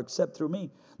Father except through me."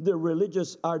 The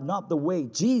religious are not the way.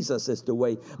 Jesus is the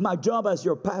way. My job as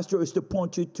your pastor is to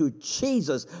point you to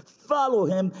Jesus. Follow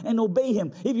him and obey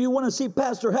him. If you want to see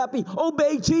Pastor happy,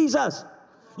 obey Jesus.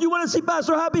 You want to see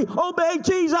Pastor happy, obey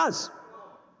Jesus.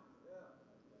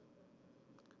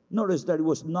 Notice that it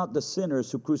was not the sinners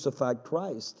who crucified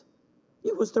Christ.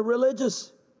 It was the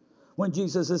religious. When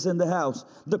Jesus is in the house,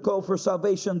 the call for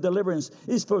salvation, deliverance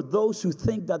is for those who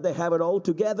think that they have it all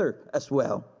together as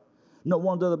well. No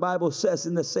wonder the Bible says,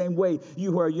 in the same way,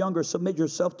 you who are younger, submit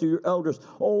yourself to your elders.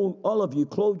 All of you,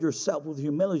 clothe yourself with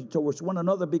humility towards one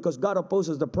another, because God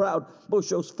opposes the proud, but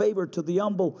shows favor to the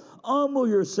humble. Humble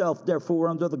yourself, therefore,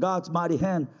 under the God's mighty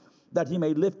hand, that he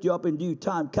may lift you up in due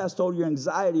time. Cast all your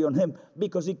anxiety on him,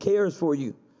 because he cares for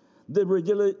you. The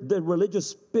religious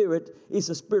spirit is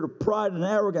a spirit of pride and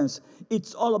arrogance.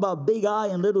 It's all about big I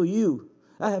and little you.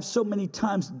 I have so many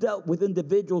times dealt with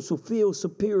individuals who feel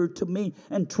superior to me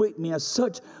and treat me as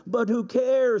such, but who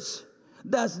cares?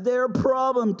 That's their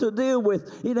problem to deal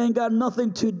with. It ain't got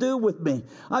nothing to do with me.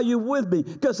 Are you with me?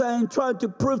 Because I ain't trying to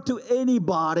prove to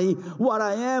anybody what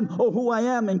I am or who I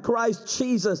am in Christ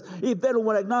Jesus. If they don't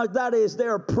want to acknowledge that is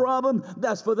their problem,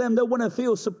 that's for them. They want to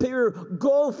feel superior.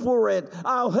 Go for it.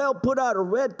 I'll help put out a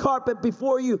red carpet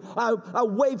before you. I'll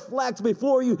wave flags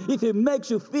before you. If it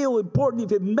makes you feel important,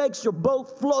 if it makes your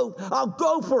boat float, I'll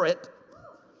go for it.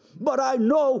 But I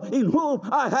know in whom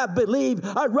I have believed.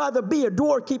 I'd rather be a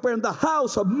doorkeeper in the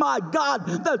house of my God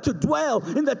than to dwell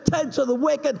in the tents of the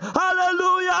wicked.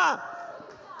 Hallelujah!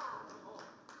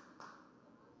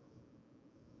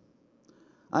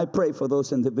 I pray for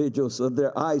those individuals so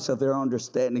their eyes of their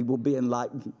understanding will be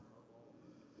enlightened.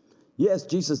 Yes,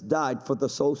 Jesus died for the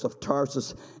souls of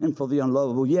Tarsus and for the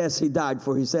unlovable. Yes, he died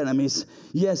for his enemies.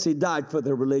 Yes, he died for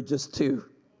the religious too.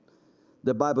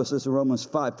 The Bible says in Romans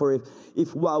 5, "For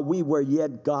if while we were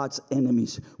yet God's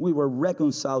enemies, we were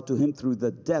reconciled to him through the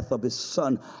death of his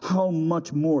Son, how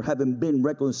much more, having been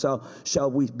reconciled, shall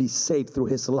we be saved through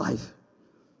his life?"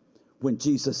 When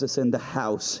Jesus is in the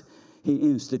house, he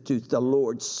institutes the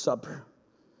Lord's Supper.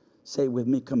 Say with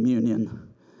me, communion.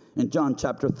 In John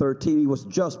chapter 13, it was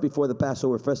just before the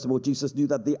Passover festival. Jesus knew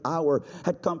that the hour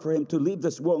had come for him to leave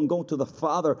this world and go to the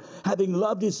Father. Having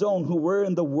loved his own who were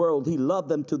in the world, he loved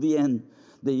them to the end.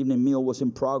 The evening meal was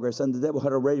in progress, and the devil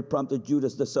had already prompted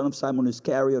Judas, the son of Simon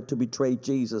Iscariot, to betray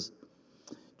Jesus.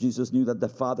 Jesus knew that the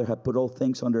Father had put all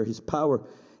things under his power,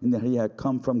 and that he had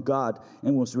come from God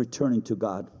and was returning to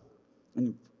God.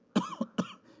 And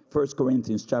 1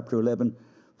 Corinthians chapter 11,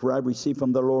 for I received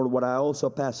from the Lord what I also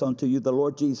pass on to you. The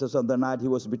Lord Jesus, on the night he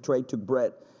was betrayed, took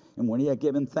bread. And when he had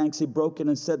given thanks, he broke it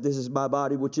and said, this is my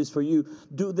body, which is for you.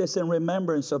 Do this in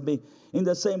remembrance of me. In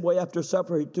the same way, after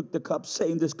supper, he took the cup,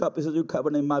 saying, this cup is a new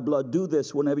covenant in my blood. Do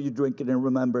this whenever you drink it in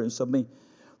remembrance of me.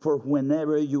 For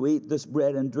whenever you eat this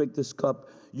bread and drink this cup,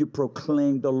 you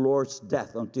proclaim the Lord's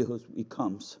death until he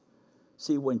comes.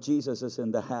 See, when Jesus is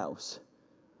in the house,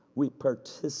 we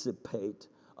participate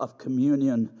of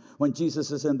communion. When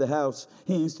Jesus is in the house,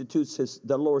 he institutes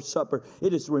the Lord's Supper.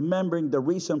 It is remembering the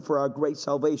reason for our great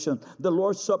salvation. The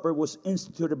Lord's Supper was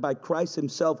instituted by Christ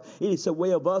himself. It is a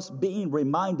way of us being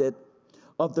reminded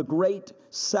of the great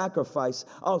sacrifice.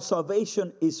 Our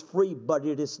salvation is free, but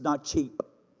it is not cheap.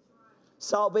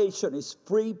 Salvation is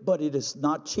free, but it is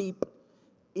not cheap.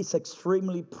 It's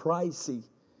extremely pricey.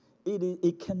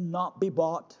 It cannot be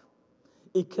bought.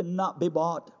 It cannot be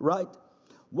bought, right?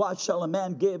 What shall a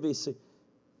man give if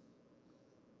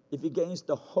he gains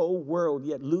the whole world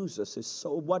yet loses his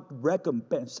soul? What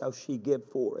recompense shall she give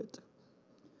for it?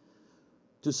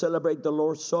 To celebrate the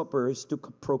Lord's Supper is to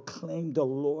proclaim the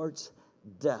Lord's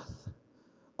death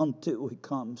until he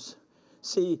comes.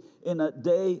 See, in a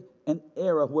day and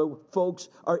era where folks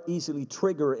are easily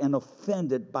triggered and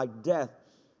offended by death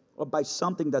or by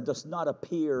something that does not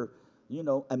appear,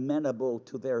 amenable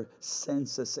to their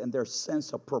senses and their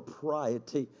sense of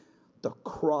propriety, the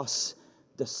cross,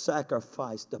 the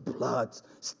sacrifice, the blood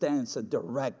stands in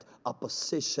direct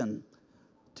opposition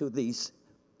to these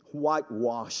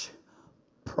whitewash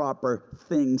proper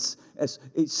things. As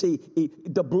you see,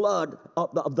 the blood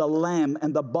of the Lamb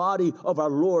and the body of our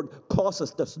Lord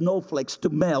causes the snowflakes to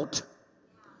melt.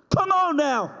 Come on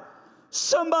now,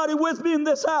 somebody with me in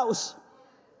this house.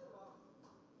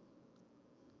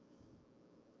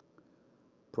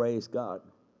 Praise God.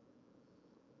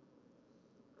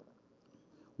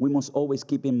 We must always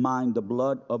keep in mind the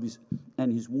blood of his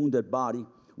wounded body.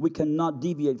 We cannot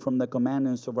deviate from the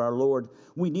commandments of our Lord.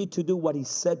 We need to do what he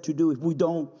said to do. If we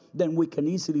don't, then we can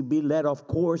easily be led off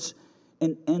course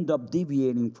and end up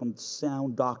deviating from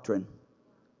sound doctrine.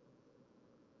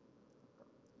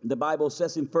 The Bible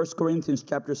says in 1 Corinthians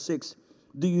chapter 6,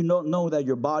 do you not know that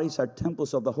your bodies are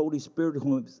temples of the Holy Spirit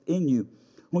who is in you,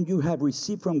 whom you have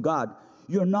received from God?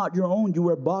 You're not your own. You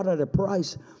were bought at a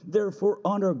price. Therefore,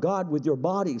 honor God with your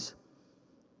bodies.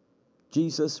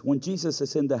 When Jesus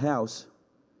is in the house,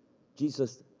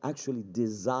 Jesus actually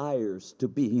desires to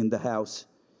be in the house.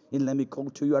 And let me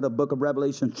quote to you out of the book of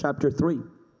Revelation, chapter 3.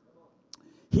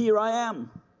 Here I am.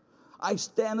 I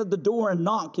stand at the door and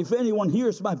knock. If anyone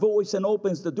hears my voice and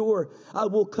opens the door, I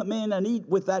will come in and eat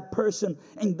with that person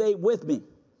and they with me.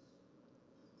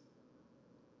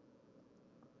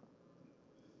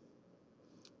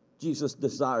 Jesus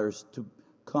desires to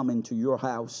come into your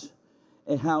house.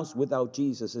 A house without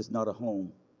Jesus is not a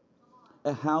home.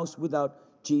 A house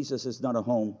without Jesus is not a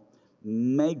home.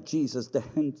 Make Jesus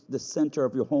the center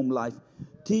of your home life.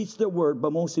 Teach the word,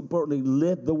 but most importantly,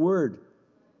 live the word.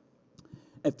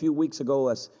 A few weeks ago,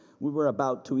 as we were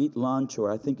about to eat lunch,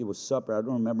 or I think it was supper, I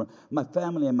don't remember, my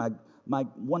family and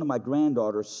one of my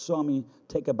granddaughters saw me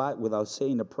take a bite without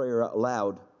saying a prayer out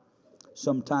loud.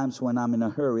 Sometimes when I'm in a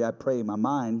hurry, I pray in my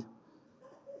mind.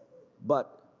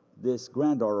 But this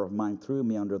granddaughter of mine threw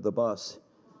me under the bus.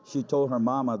 She told her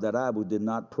mama that Abu did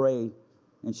not pray.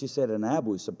 And she said, and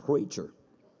Abu is a preacher.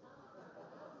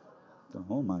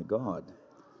 Oh my God.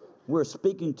 We're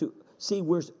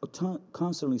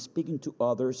constantly speaking to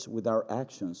others with our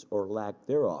actions or lack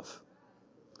thereof.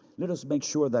 Let us make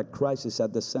sure that Christ is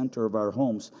at the center of our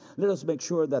homes. Let us make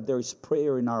sure that there is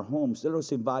prayer in our homes. Let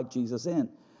us invite Jesus in.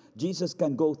 Jesus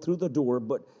can go through the door,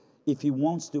 but if he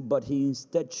wants to, but he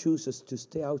instead chooses to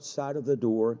stay outside of the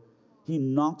door. He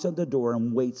knocks on the door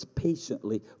and waits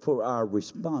patiently for our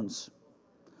response.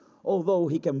 Although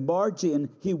he can barge in,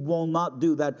 he will not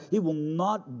do that. He will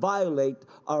not violate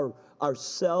our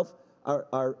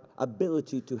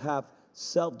ability to have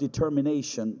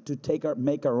self-determination, to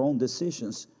make our own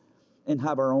decisions and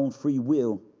have our own free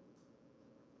will.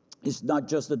 It's not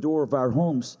just the door of our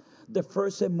homes. The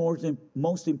first and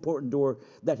most important door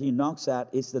that he knocks at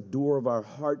is the door of our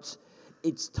hearts.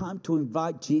 It's time to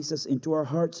invite Jesus into our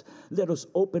hearts. Let us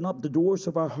open up the doors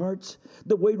of our hearts.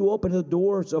 The way to open the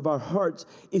doors of our hearts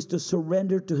is to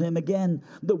surrender to him again.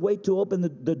 The way to open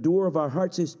the door of our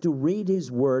hearts is to read his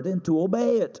word and to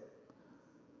obey it.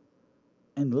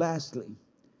 And lastly,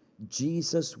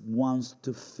 Jesus wants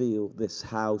to fill this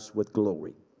house with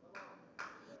glory.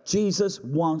 Jesus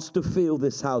wants to fill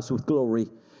this house with glory.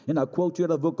 And I'll quote you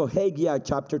the book of Haggai,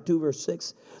 chapter 2, verse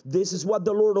 6. This is what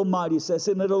the Lord Almighty says.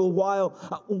 In a little while,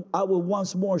 I will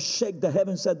once more shake the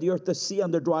heavens and the earth, the sea,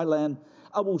 and the dry land.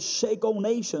 I will shake all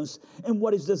nations, and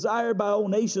what is desired by all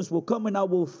nations will come, and I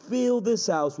will fill this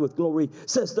house with glory,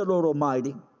 says the Lord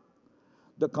Almighty.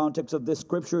 The context of this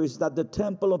scripture is that the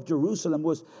temple of Jerusalem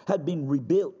had been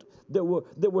rebuilt. There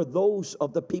were those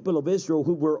of the people of Israel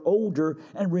who were older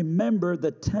and remember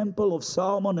the temple of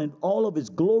Solomon and all of its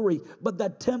glory, but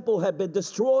that temple had been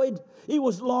destroyed. It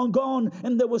was long gone,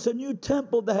 and there was a new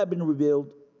temple that had been rebuilt.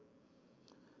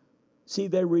 See,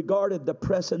 they regarded the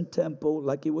present temple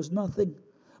like it was nothing.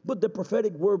 But the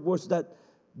prophetic word was that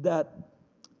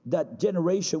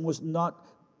generation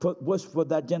was for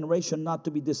that generation not to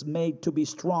be dismayed, to be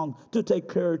strong, to take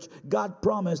courage. God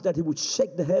promised that He would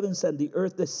shake the heavens and the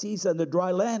earth, the seas and the dry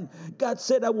land. God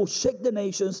said, I will shake the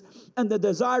nations, and the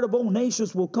desire of all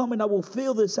nations will come, and I will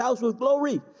fill this house with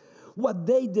glory. What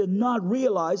they did not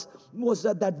realize was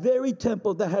that very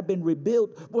temple that had been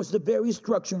rebuilt was the very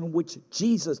structure in which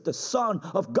Jesus, the Son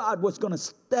of God, was going to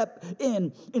step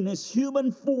in His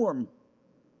human form.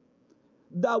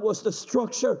 That was the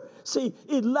structure. See,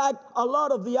 it lacked a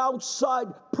lot of the outside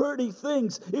pretty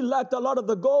things. It lacked a lot of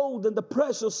the gold and the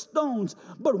precious stones.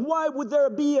 But why would there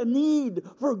be a need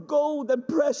for gold and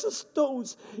precious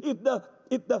stones if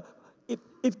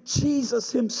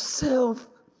Jesus Himself,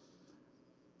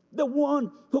 the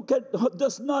one who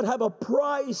does not have a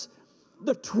price,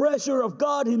 the treasure of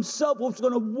God Himself, was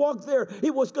going to walk there?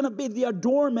 It was going to be the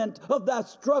adornment of that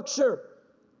structure.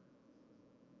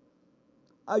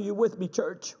 Are you with me,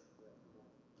 church?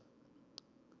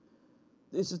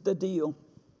 This is the deal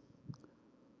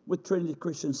with Trinity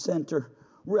Christian Center.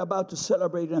 We're about to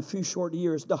celebrate in a few short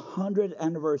years the 100th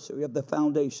anniversary of the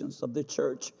foundations of the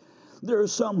church. There are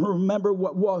some who remember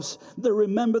what was. They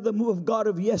remember the move of God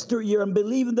of yesteryear and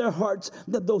believe in their hearts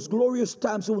that those glorious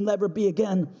times will never be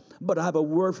again. But I have a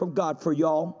word from God for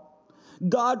y'all.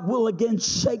 God will again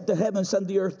shake the heavens and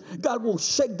the earth. God will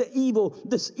shake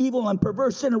this evil and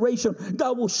perverse generation.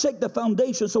 God will shake the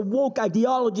foundations of woke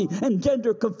ideology and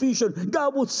gender confusion.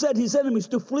 God will set His enemies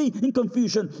to flee in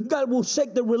confusion. God will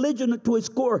shake the religion to its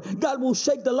core. God will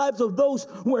shake the lives of those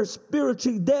who are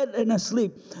spiritually dead and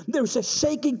asleep. There's a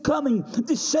shaking coming.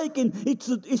 This shaking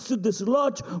is to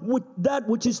dislodge with that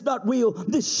which is not real.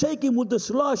 This shaking will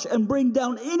dislodge and bring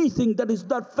down anything that is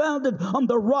not founded on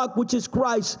the rock, which is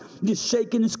Christ. This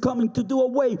shaking is coming to do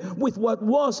away with what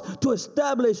was, to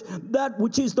establish that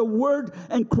which is the Word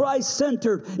and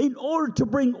Christ-centered. In order to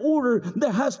bring order,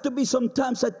 there has to be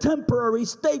sometimes a temporary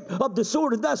state of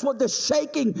disorder. That's what the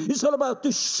shaking is all about,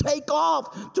 to shake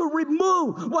off, to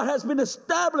remove what has been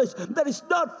established that is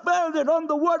not founded on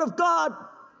the Word of God.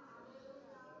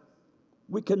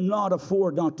 We cannot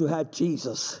afford not to have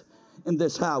Jesus in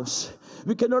this house.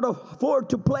 We cannot afford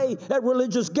to play a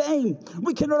religious game.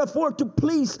 We cannot afford to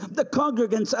please the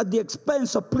congregants at the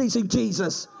expense of pleasing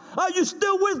Jesus. Are you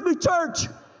still with me, church?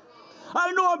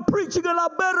 I know I'm preaching a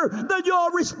lot better than you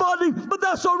are responding, but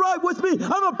that's all right with me. I'm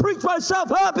going to preach myself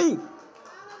happy.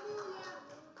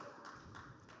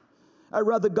 I'd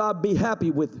rather God be happy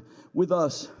with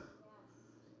us.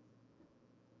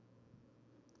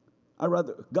 I'd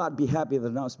rather God be happy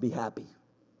than us be happy.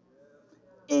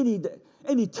 Any day,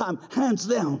 anytime, hands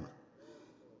down.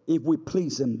 If we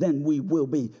please Him, then we will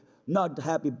be not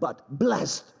happy, but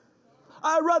blessed.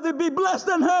 I'd rather be blessed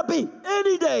than happy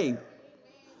any day.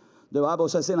 The Bible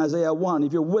says in Isaiah 1,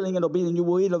 if you're willing and obedient, you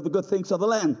will eat of the good things of the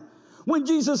land. When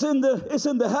Jesus is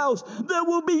in the house, there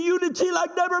will be unity like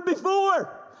never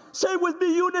before. Say with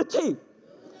me, unity.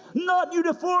 Not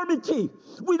uniformity.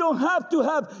 We don't have to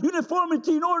have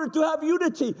uniformity in order to have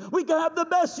unity. We can have the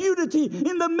best unity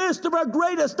in the midst of our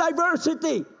greatest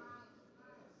diversity.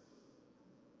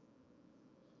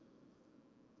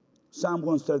 Psalm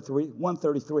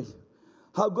 133.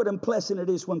 How good and pleasant it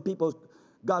is when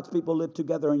God's people live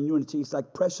together in unity. It's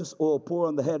like precious oil poured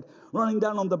on the head, running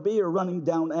down on the beard, running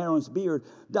down Aaron's beard,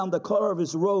 down the collar of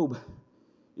his robe.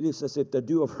 It is as if the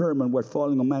dew of Hermon were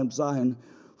falling on Mount Zion.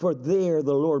 For there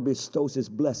the Lord bestows His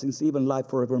blessings, even life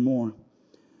forevermore.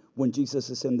 When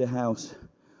Jesus is in the house,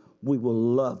 we will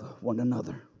love one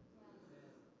another.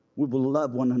 We will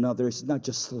love one another. It's not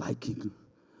just liking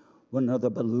one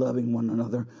another, but loving one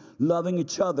another. Loving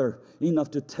each other enough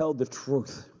to tell the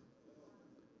truth.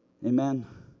 Amen.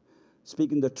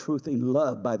 Speaking the truth in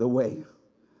love, by the way.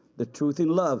 The truth in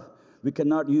love. We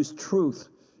cannot use truth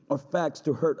or facts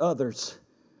to hurt others.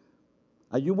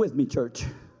 Are you with me, church?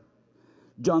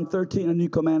 John 13, a new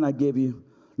command I give you.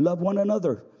 Love one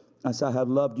another. As I have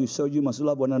loved you, so you must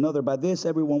love one another. By this,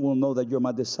 everyone will know that you're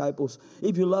my disciples,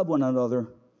 if you love one another.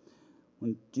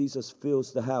 When Jesus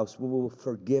fills the house, we will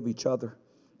forgive each other.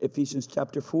 Ephesians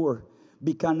chapter 4.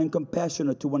 Be kind and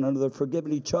compassionate to one another,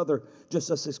 forgiving each other, just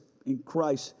as in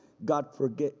Christ God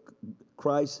forgave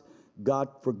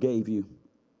you.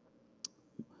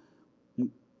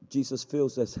 When Jesus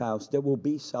fills this house, there will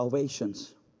be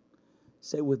salvations.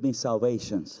 Say with me,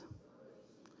 salvations.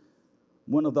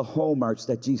 One of the hallmarks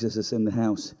that Jesus is in the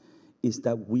house is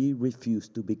that we refuse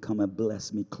to become a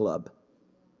bless me club.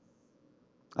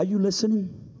 Are you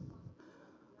listening?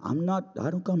 I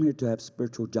don't come here to have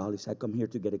spiritual jollies. I come here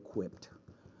to get equipped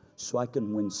so I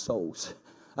can win souls.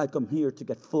 I come here to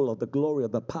get full of the glory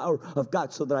of the power of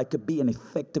God so that I could be an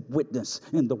effective witness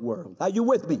in the world. Are you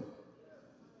with me?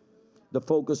 The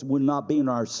focus will not be on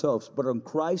ourselves, but on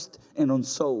Christ and on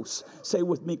souls. Say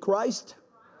with me, Christ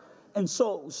and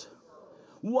souls.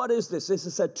 What is this? This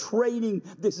is a training.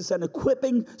 This is an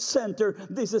equipping center.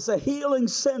 This is a healing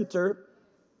center.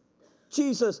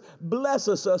 Jesus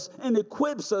blesses us and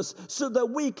equips us so that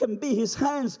we can be His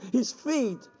hands, His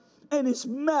feet, and His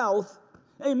mouth.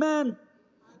 Amen.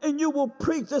 And you will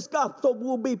preach. This gospel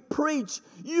will be preached.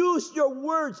 Use your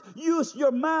words. Use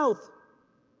your mouth.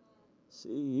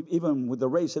 See, even with the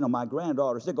raising of my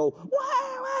granddaughters, they go,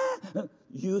 wah, wah.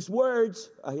 Use words.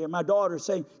 I hear my daughter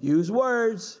saying, use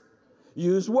words.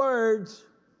 Use words.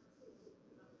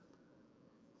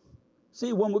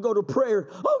 See, when we go to prayer,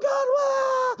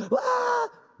 oh God, wah, wah.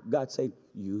 God said,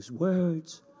 use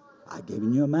words. I gave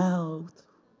you a mouth.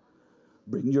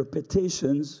 Bring your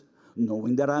petitions,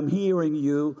 knowing that I'm hearing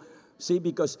you. See,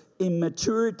 because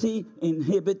immaturity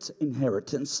inhibits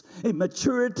inheritance.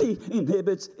 Immaturity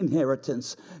inhibits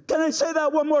inheritance. Can I say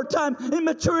that one more time?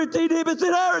 Immaturity inhibits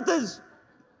inheritance.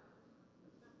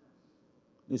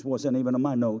 This wasn't even on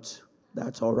my notes.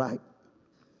 That's all right.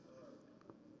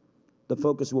 The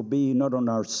focus will be not on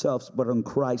ourselves, but on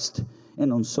Christ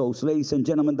and on souls. Ladies and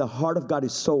gentlemen, the heart of God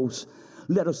is souls.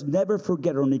 Let us never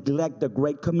forget or neglect the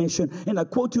Great Commission. And I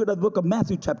quote you in the book of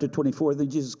Matthew chapter 24. Then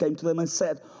Jesus came to them and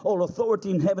said, all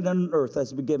authority in heaven and on earth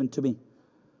has been given to me.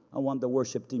 I want the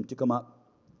worship team to come up.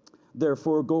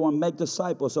 Therefore, go and make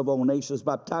disciples of all nations,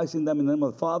 baptizing them in the name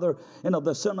of the Father and of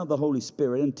the Son and of the Holy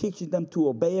Spirit, and teaching them to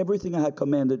obey everything I have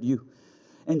commanded you.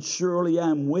 And surely I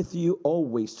am with you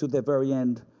always to the very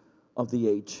end of the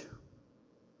age.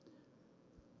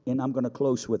 And I'm going to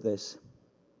close with this.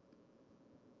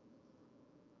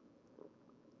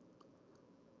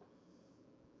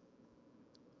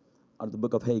 Out of the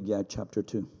book of Haggai, chapter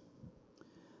 2.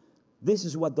 This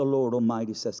is what the Lord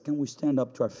Almighty says. Can we stand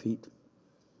up to our feet?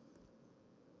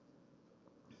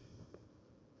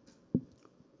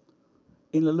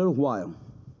 In a little while,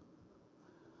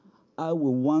 I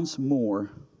will once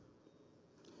more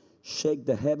shake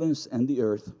the heavens and the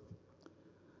earth,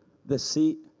 the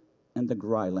sea and the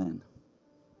dry land.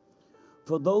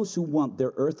 For those who want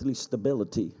their earthly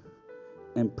stability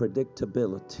and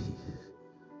predictability,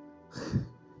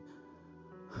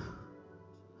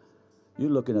 you're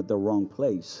looking at the wrong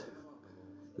place.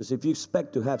 Because if you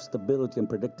expect to have stability and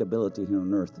predictability here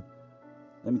on earth,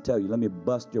 let me tell you, let me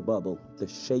bust your bubble. The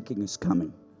shaking is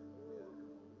coming.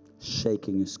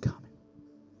 Shaking is coming.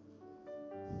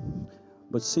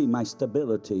 But see, my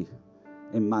stability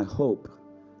and my hope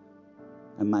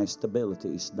and my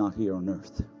stability is not here on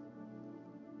earth.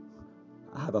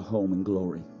 I have a home in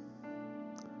glory.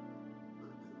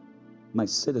 My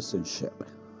citizenship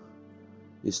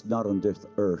is not on this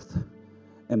earth.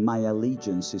 And my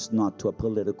allegiance is not to a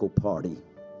political party.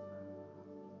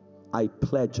 I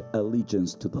pledge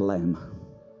allegiance to the Lamb.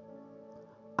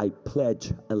 I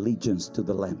pledge allegiance to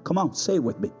the Lamb. Come on, say it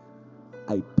with me.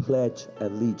 I pledge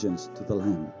allegiance to the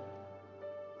Lamb.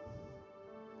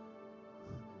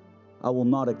 I will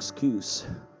not excuse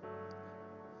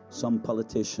some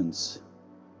politicians'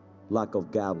 lack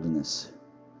of godliness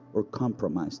or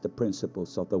compromise the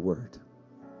principles of the Word.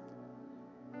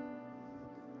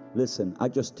 Listen, I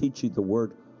just teach you the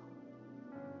Word.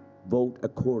 Vote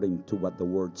according to what the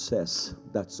Word says.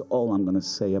 That's all I'm going to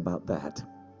say about that.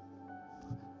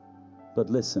 But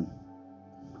listen,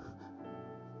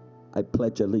 I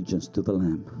pledge allegiance to the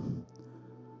Lamb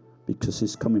because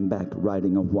He's coming back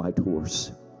riding a white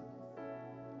horse.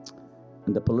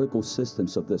 And the political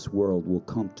systems of this world will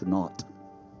come to naught.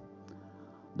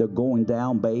 They're going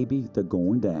down, baby. They're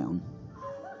going down.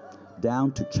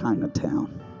 Down to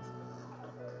Chinatown.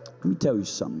 Let me tell you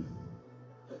something.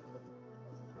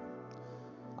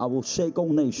 I will shake all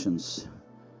nations,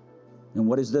 and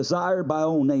what is desired by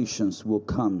all nations will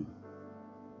come.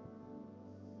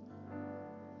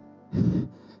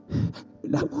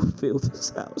 And I will fill this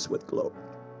house with glory.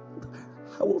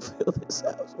 I will fill this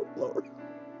house with glory.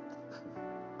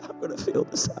 I'm going to fill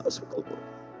this house with glory.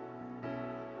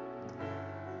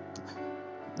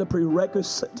 The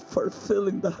prerequisite for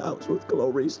filling the house with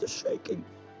glory is the shaking.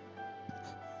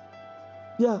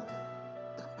 Yeah.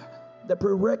 The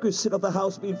prerequisite of the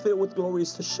house being filled with glory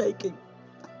is the shaking.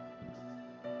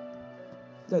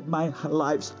 That my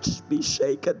life be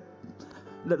shaken.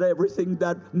 That everything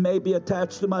that may be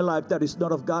attached to my life that is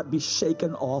not of God be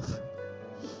shaken off.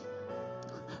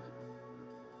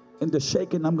 In the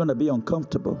shaking, I'm going to be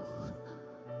uncomfortable.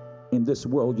 In this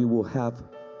world, you will have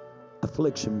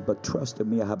affliction, but trust in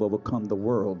me, I have overcome the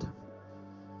world.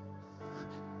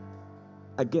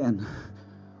 Again,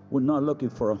 we're not looking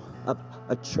for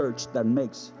a church that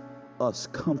makes us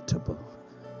comfortable.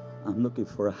 I'm looking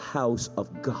for a house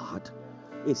of God.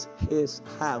 It's His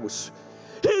house.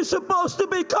 He's supposed to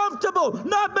be comfortable,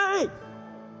 not me.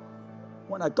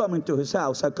 When I come into His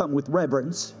house, I come with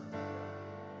reverence.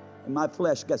 And my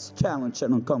flesh gets challenged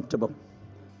and uncomfortable.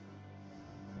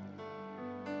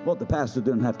 Well, the pastor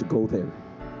didn't have to go there.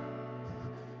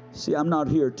 See, I'm not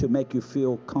here to make you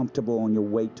feel comfortable on your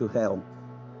way to hell.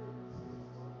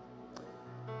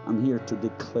 I'm here to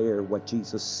declare what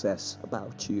Jesus says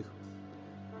about you.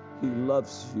 He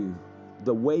loves you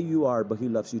the way you are, but He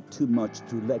loves you too much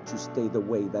to let you stay the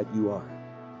way that you are.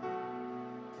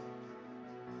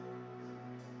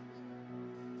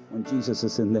 When Jesus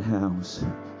is in the house,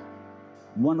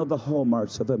 one of the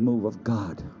hallmarks of a move of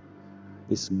God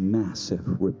is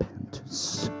massive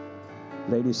repentance.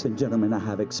 Ladies and gentlemen, I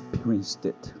have experienced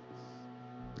it.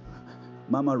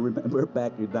 Mama, remember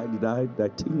back in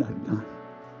 1999,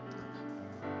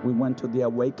 we went to the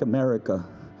Awake America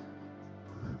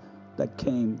that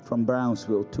came from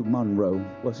Brownsville to Monroe.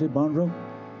 Was it Monroe?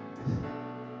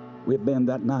 We had been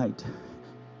that night.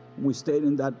 We stayed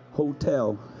in that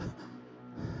hotel.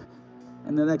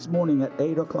 And the next morning at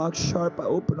 8 o'clock sharp, I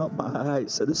opened up my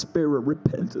eyes and the spirit of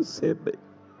repentance hit me.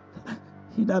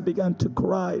 And I began to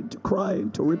cry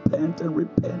and to repent and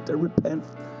repent and repent.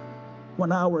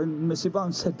 1 hour, and Miss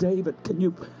Yvonne said, David, can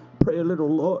you pray a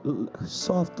little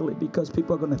softly, because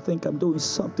people are going to think I'm doing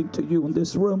something to you in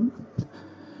this room.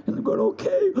 And I'm going,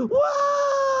 okay.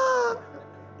 Wah!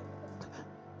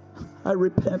 I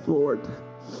repent, Lord.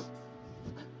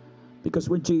 Because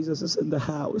when Jesus is in the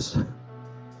house,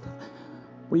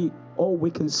 all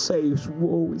we can say is,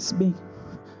 woe is me.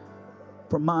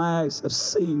 For my eyes have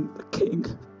seen the King.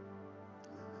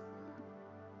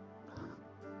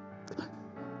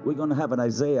 We're going to have an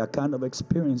Isaiah kind of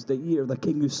experience the year that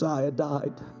King Uzziah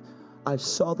died. I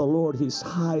saw the Lord, He's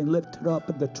high and lifted up,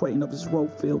 and the train of His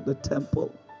robe filled the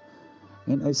temple.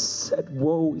 And I said,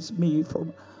 woe is me, for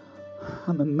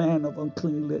I'm a man of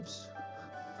unclean lips.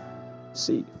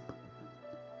 See,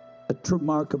 a true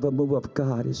mark of a move of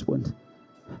God is when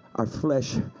our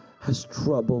flesh has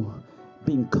trouble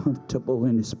being comfortable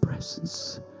in His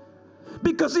presence.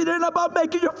 Because it ain't about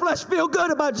making your flesh feel good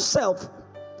about yourself.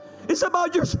 It's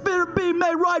about your spirit being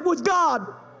made right with God.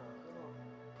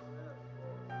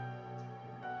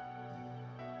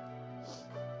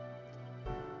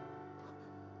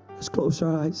 Let's close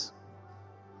our eyes.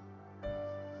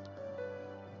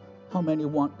 How many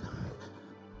want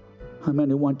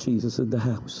Jesus in the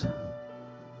house?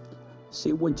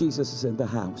 See, when Jesus is in the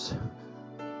house,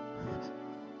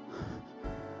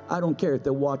 I don't care if they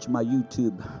watch my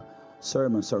YouTube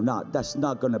sermons or not. That's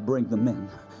not going to bring them in.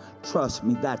 Trust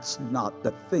me, that's not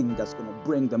the thing that's going to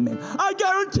bring them in. I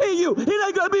guarantee you, it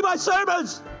ain't going to be my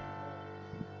sermons.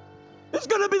 It's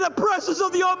going to be the presence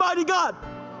of the Almighty God.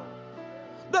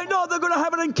 They know they're going to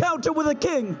have an encounter with a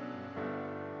King.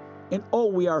 And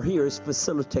all we are here is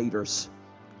facilitators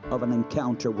of an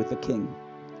encounter with the King.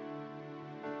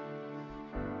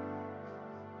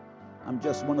 I'm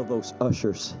just one of those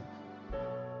ushers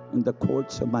in the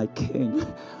courts of my King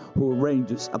who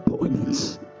arranges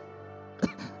appointments.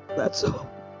 That's all.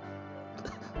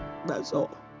 That's all.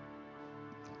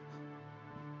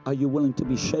 Are you willing to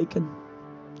be shaken?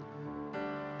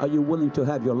 Are you willing to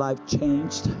have your life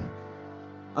changed?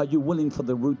 Are you willing for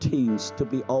the routines to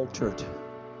be altered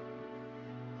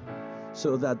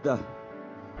so that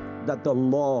the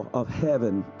law of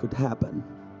heaven could happen?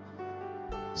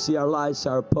 See, our lives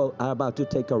are about to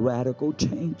take a radical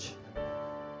change.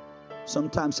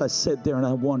 Sometimes I sit there and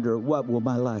I wonder, what will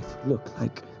my life look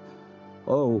like?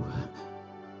 Oh,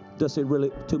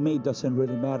 to me, it doesn't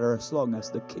really matter as long as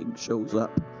the King shows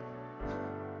up.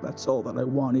 That's all that I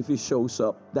want. If He shows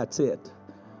up, that's it.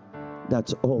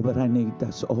 That's all that I need.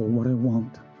 That's all what I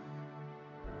want.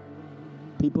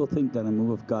 People think that a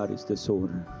move of God is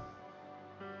disorder.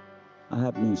 I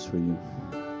have news for you.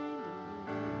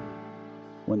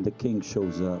 When the King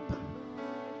shows up,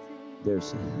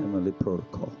 there's a heavenly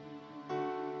protocol.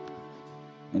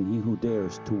 And he who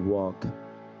dares to walk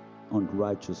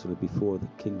unrighteously before the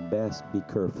king, best be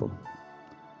careful.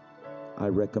 I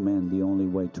recommend the only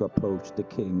way to approach the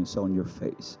king is on your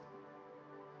face.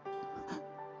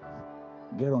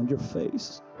 Get on your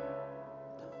face.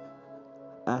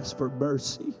 Ask for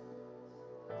mercy.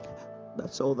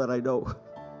 That's all that I know.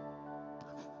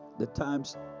 The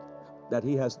times that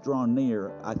he has drawn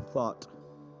near, I thought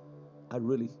I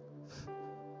really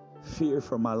feared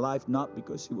for my life, not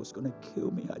because he was going to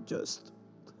kill me.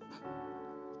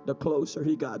 The closer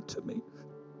he got to me,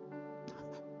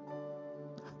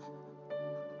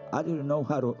 I didn't know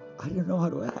how to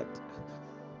act.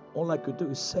 All I could do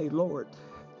is say, Lord,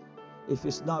 if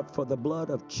it's not for the blood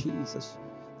of Jesus,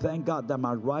 thank God that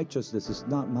my righteousness is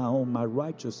not my own. My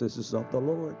righteousness is of the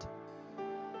Lord.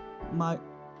 My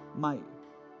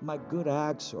good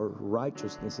acts or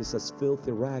righteousness is as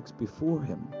filthy rags before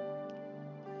him.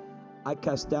 I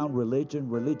cast down religion,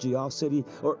 religiosity,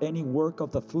 or any work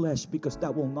of the flesh, because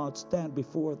that will not stand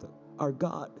before our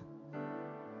God.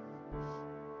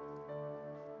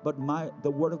 But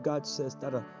the Word of God says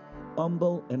that a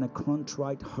humble and a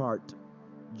contrite heart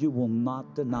you will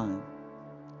not deny.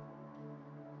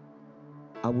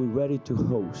 Are we ready to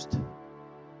host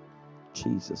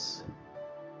Jesus?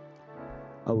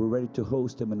 Are we ready to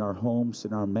host him in our homes,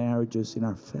 in our marriages, in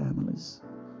our families,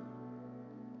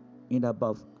 and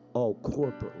above all,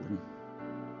 corporately?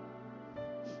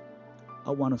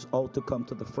 I want us all to come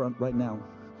to the front right now.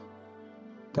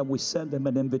 Can we send him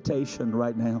an invitation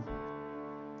right now?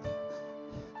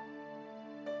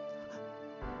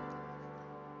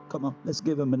 Come on, let's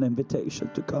give him an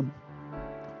invitation to come.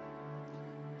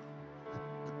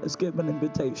 Let's give him an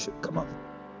invitation. Come on.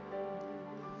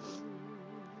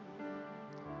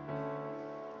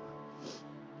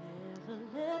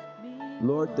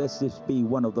 Lord, let this be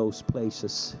one of those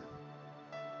places.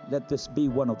 Let this be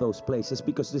one of those places,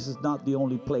 because this is not the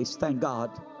only place. Thank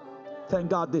God. Thank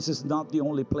God this is not the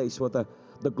only place where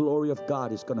the glory of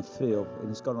God is going to fill and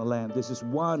it's going to land. This is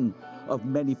one of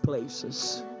many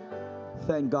places.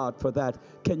 Thank God for that.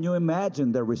 Can you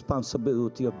imagine the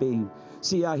responsibility of being?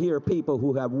 See, I hear people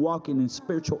who have walking in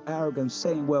spiritual arrogance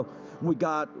saying, well, we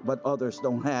got what others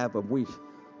don't have. And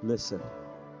listen,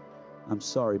 I'm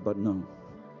sorry, but no.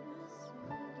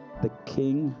 The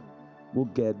king will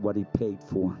get what he paid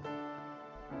for.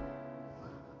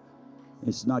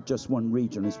 It's not just one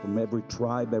region. It's from every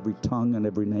tribe, every tongue, and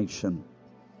every nation.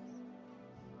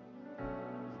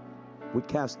 We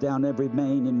cast down every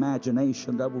vain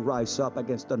imagination that will rise up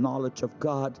against the knowledge of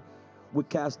God. We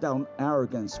cast down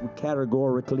arrogance. We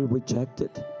categorically reject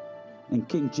it. And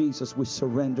King Jesus, we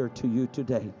surrender to you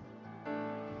today.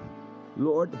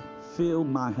 Lord, fill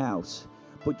my house.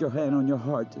 Put your hand on your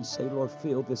heart and say, Lord,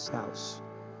 fill this house.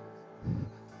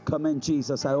 Come in,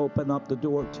 Jesus. I open up the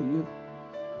door to you.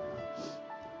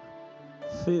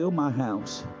 Fill my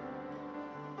house.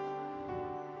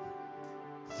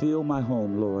 Fill my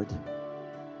home, Lord.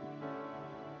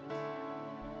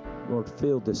 Lord,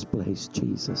 fill this place,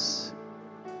 Jesus.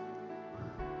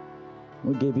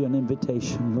 We give you an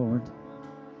invitation, Lord.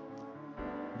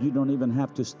 You don't even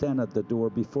have to stand at the door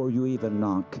before you even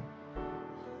knock.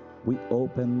 We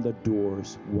open the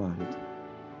doors wide.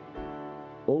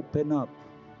 Open up,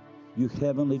 you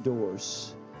heavenly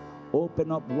doors.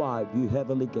 Open up wide, you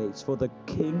heavenly gates, for the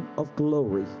King of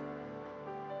glory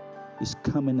is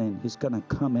coming in. He's going to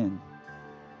come in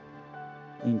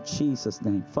Jesus'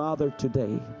 name. Father,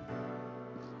 today,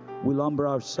 we'll humble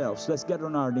ourselves. Let's get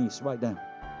on our knees right now.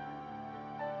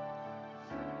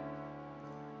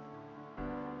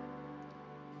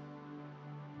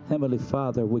 Heavenly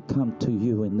Father, we come to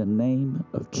you in the name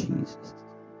of Jesus.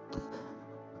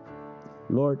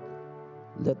 Lord,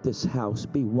 let this house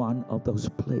be one of those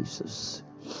places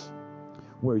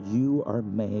where you are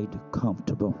made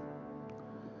comfortable.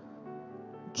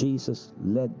 Jesus,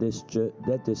 let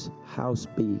this house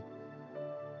be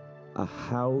a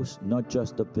house not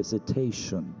just of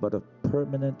visitation, but of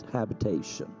permanent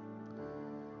habitation.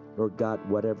 Lord God,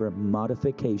 whatever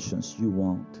modifications you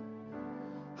want,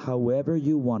 however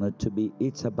you want it to be,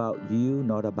 it's about you,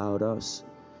 not about us,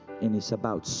 and it's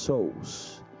about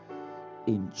souls.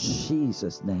 In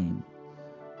Jesus' name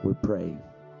we pray.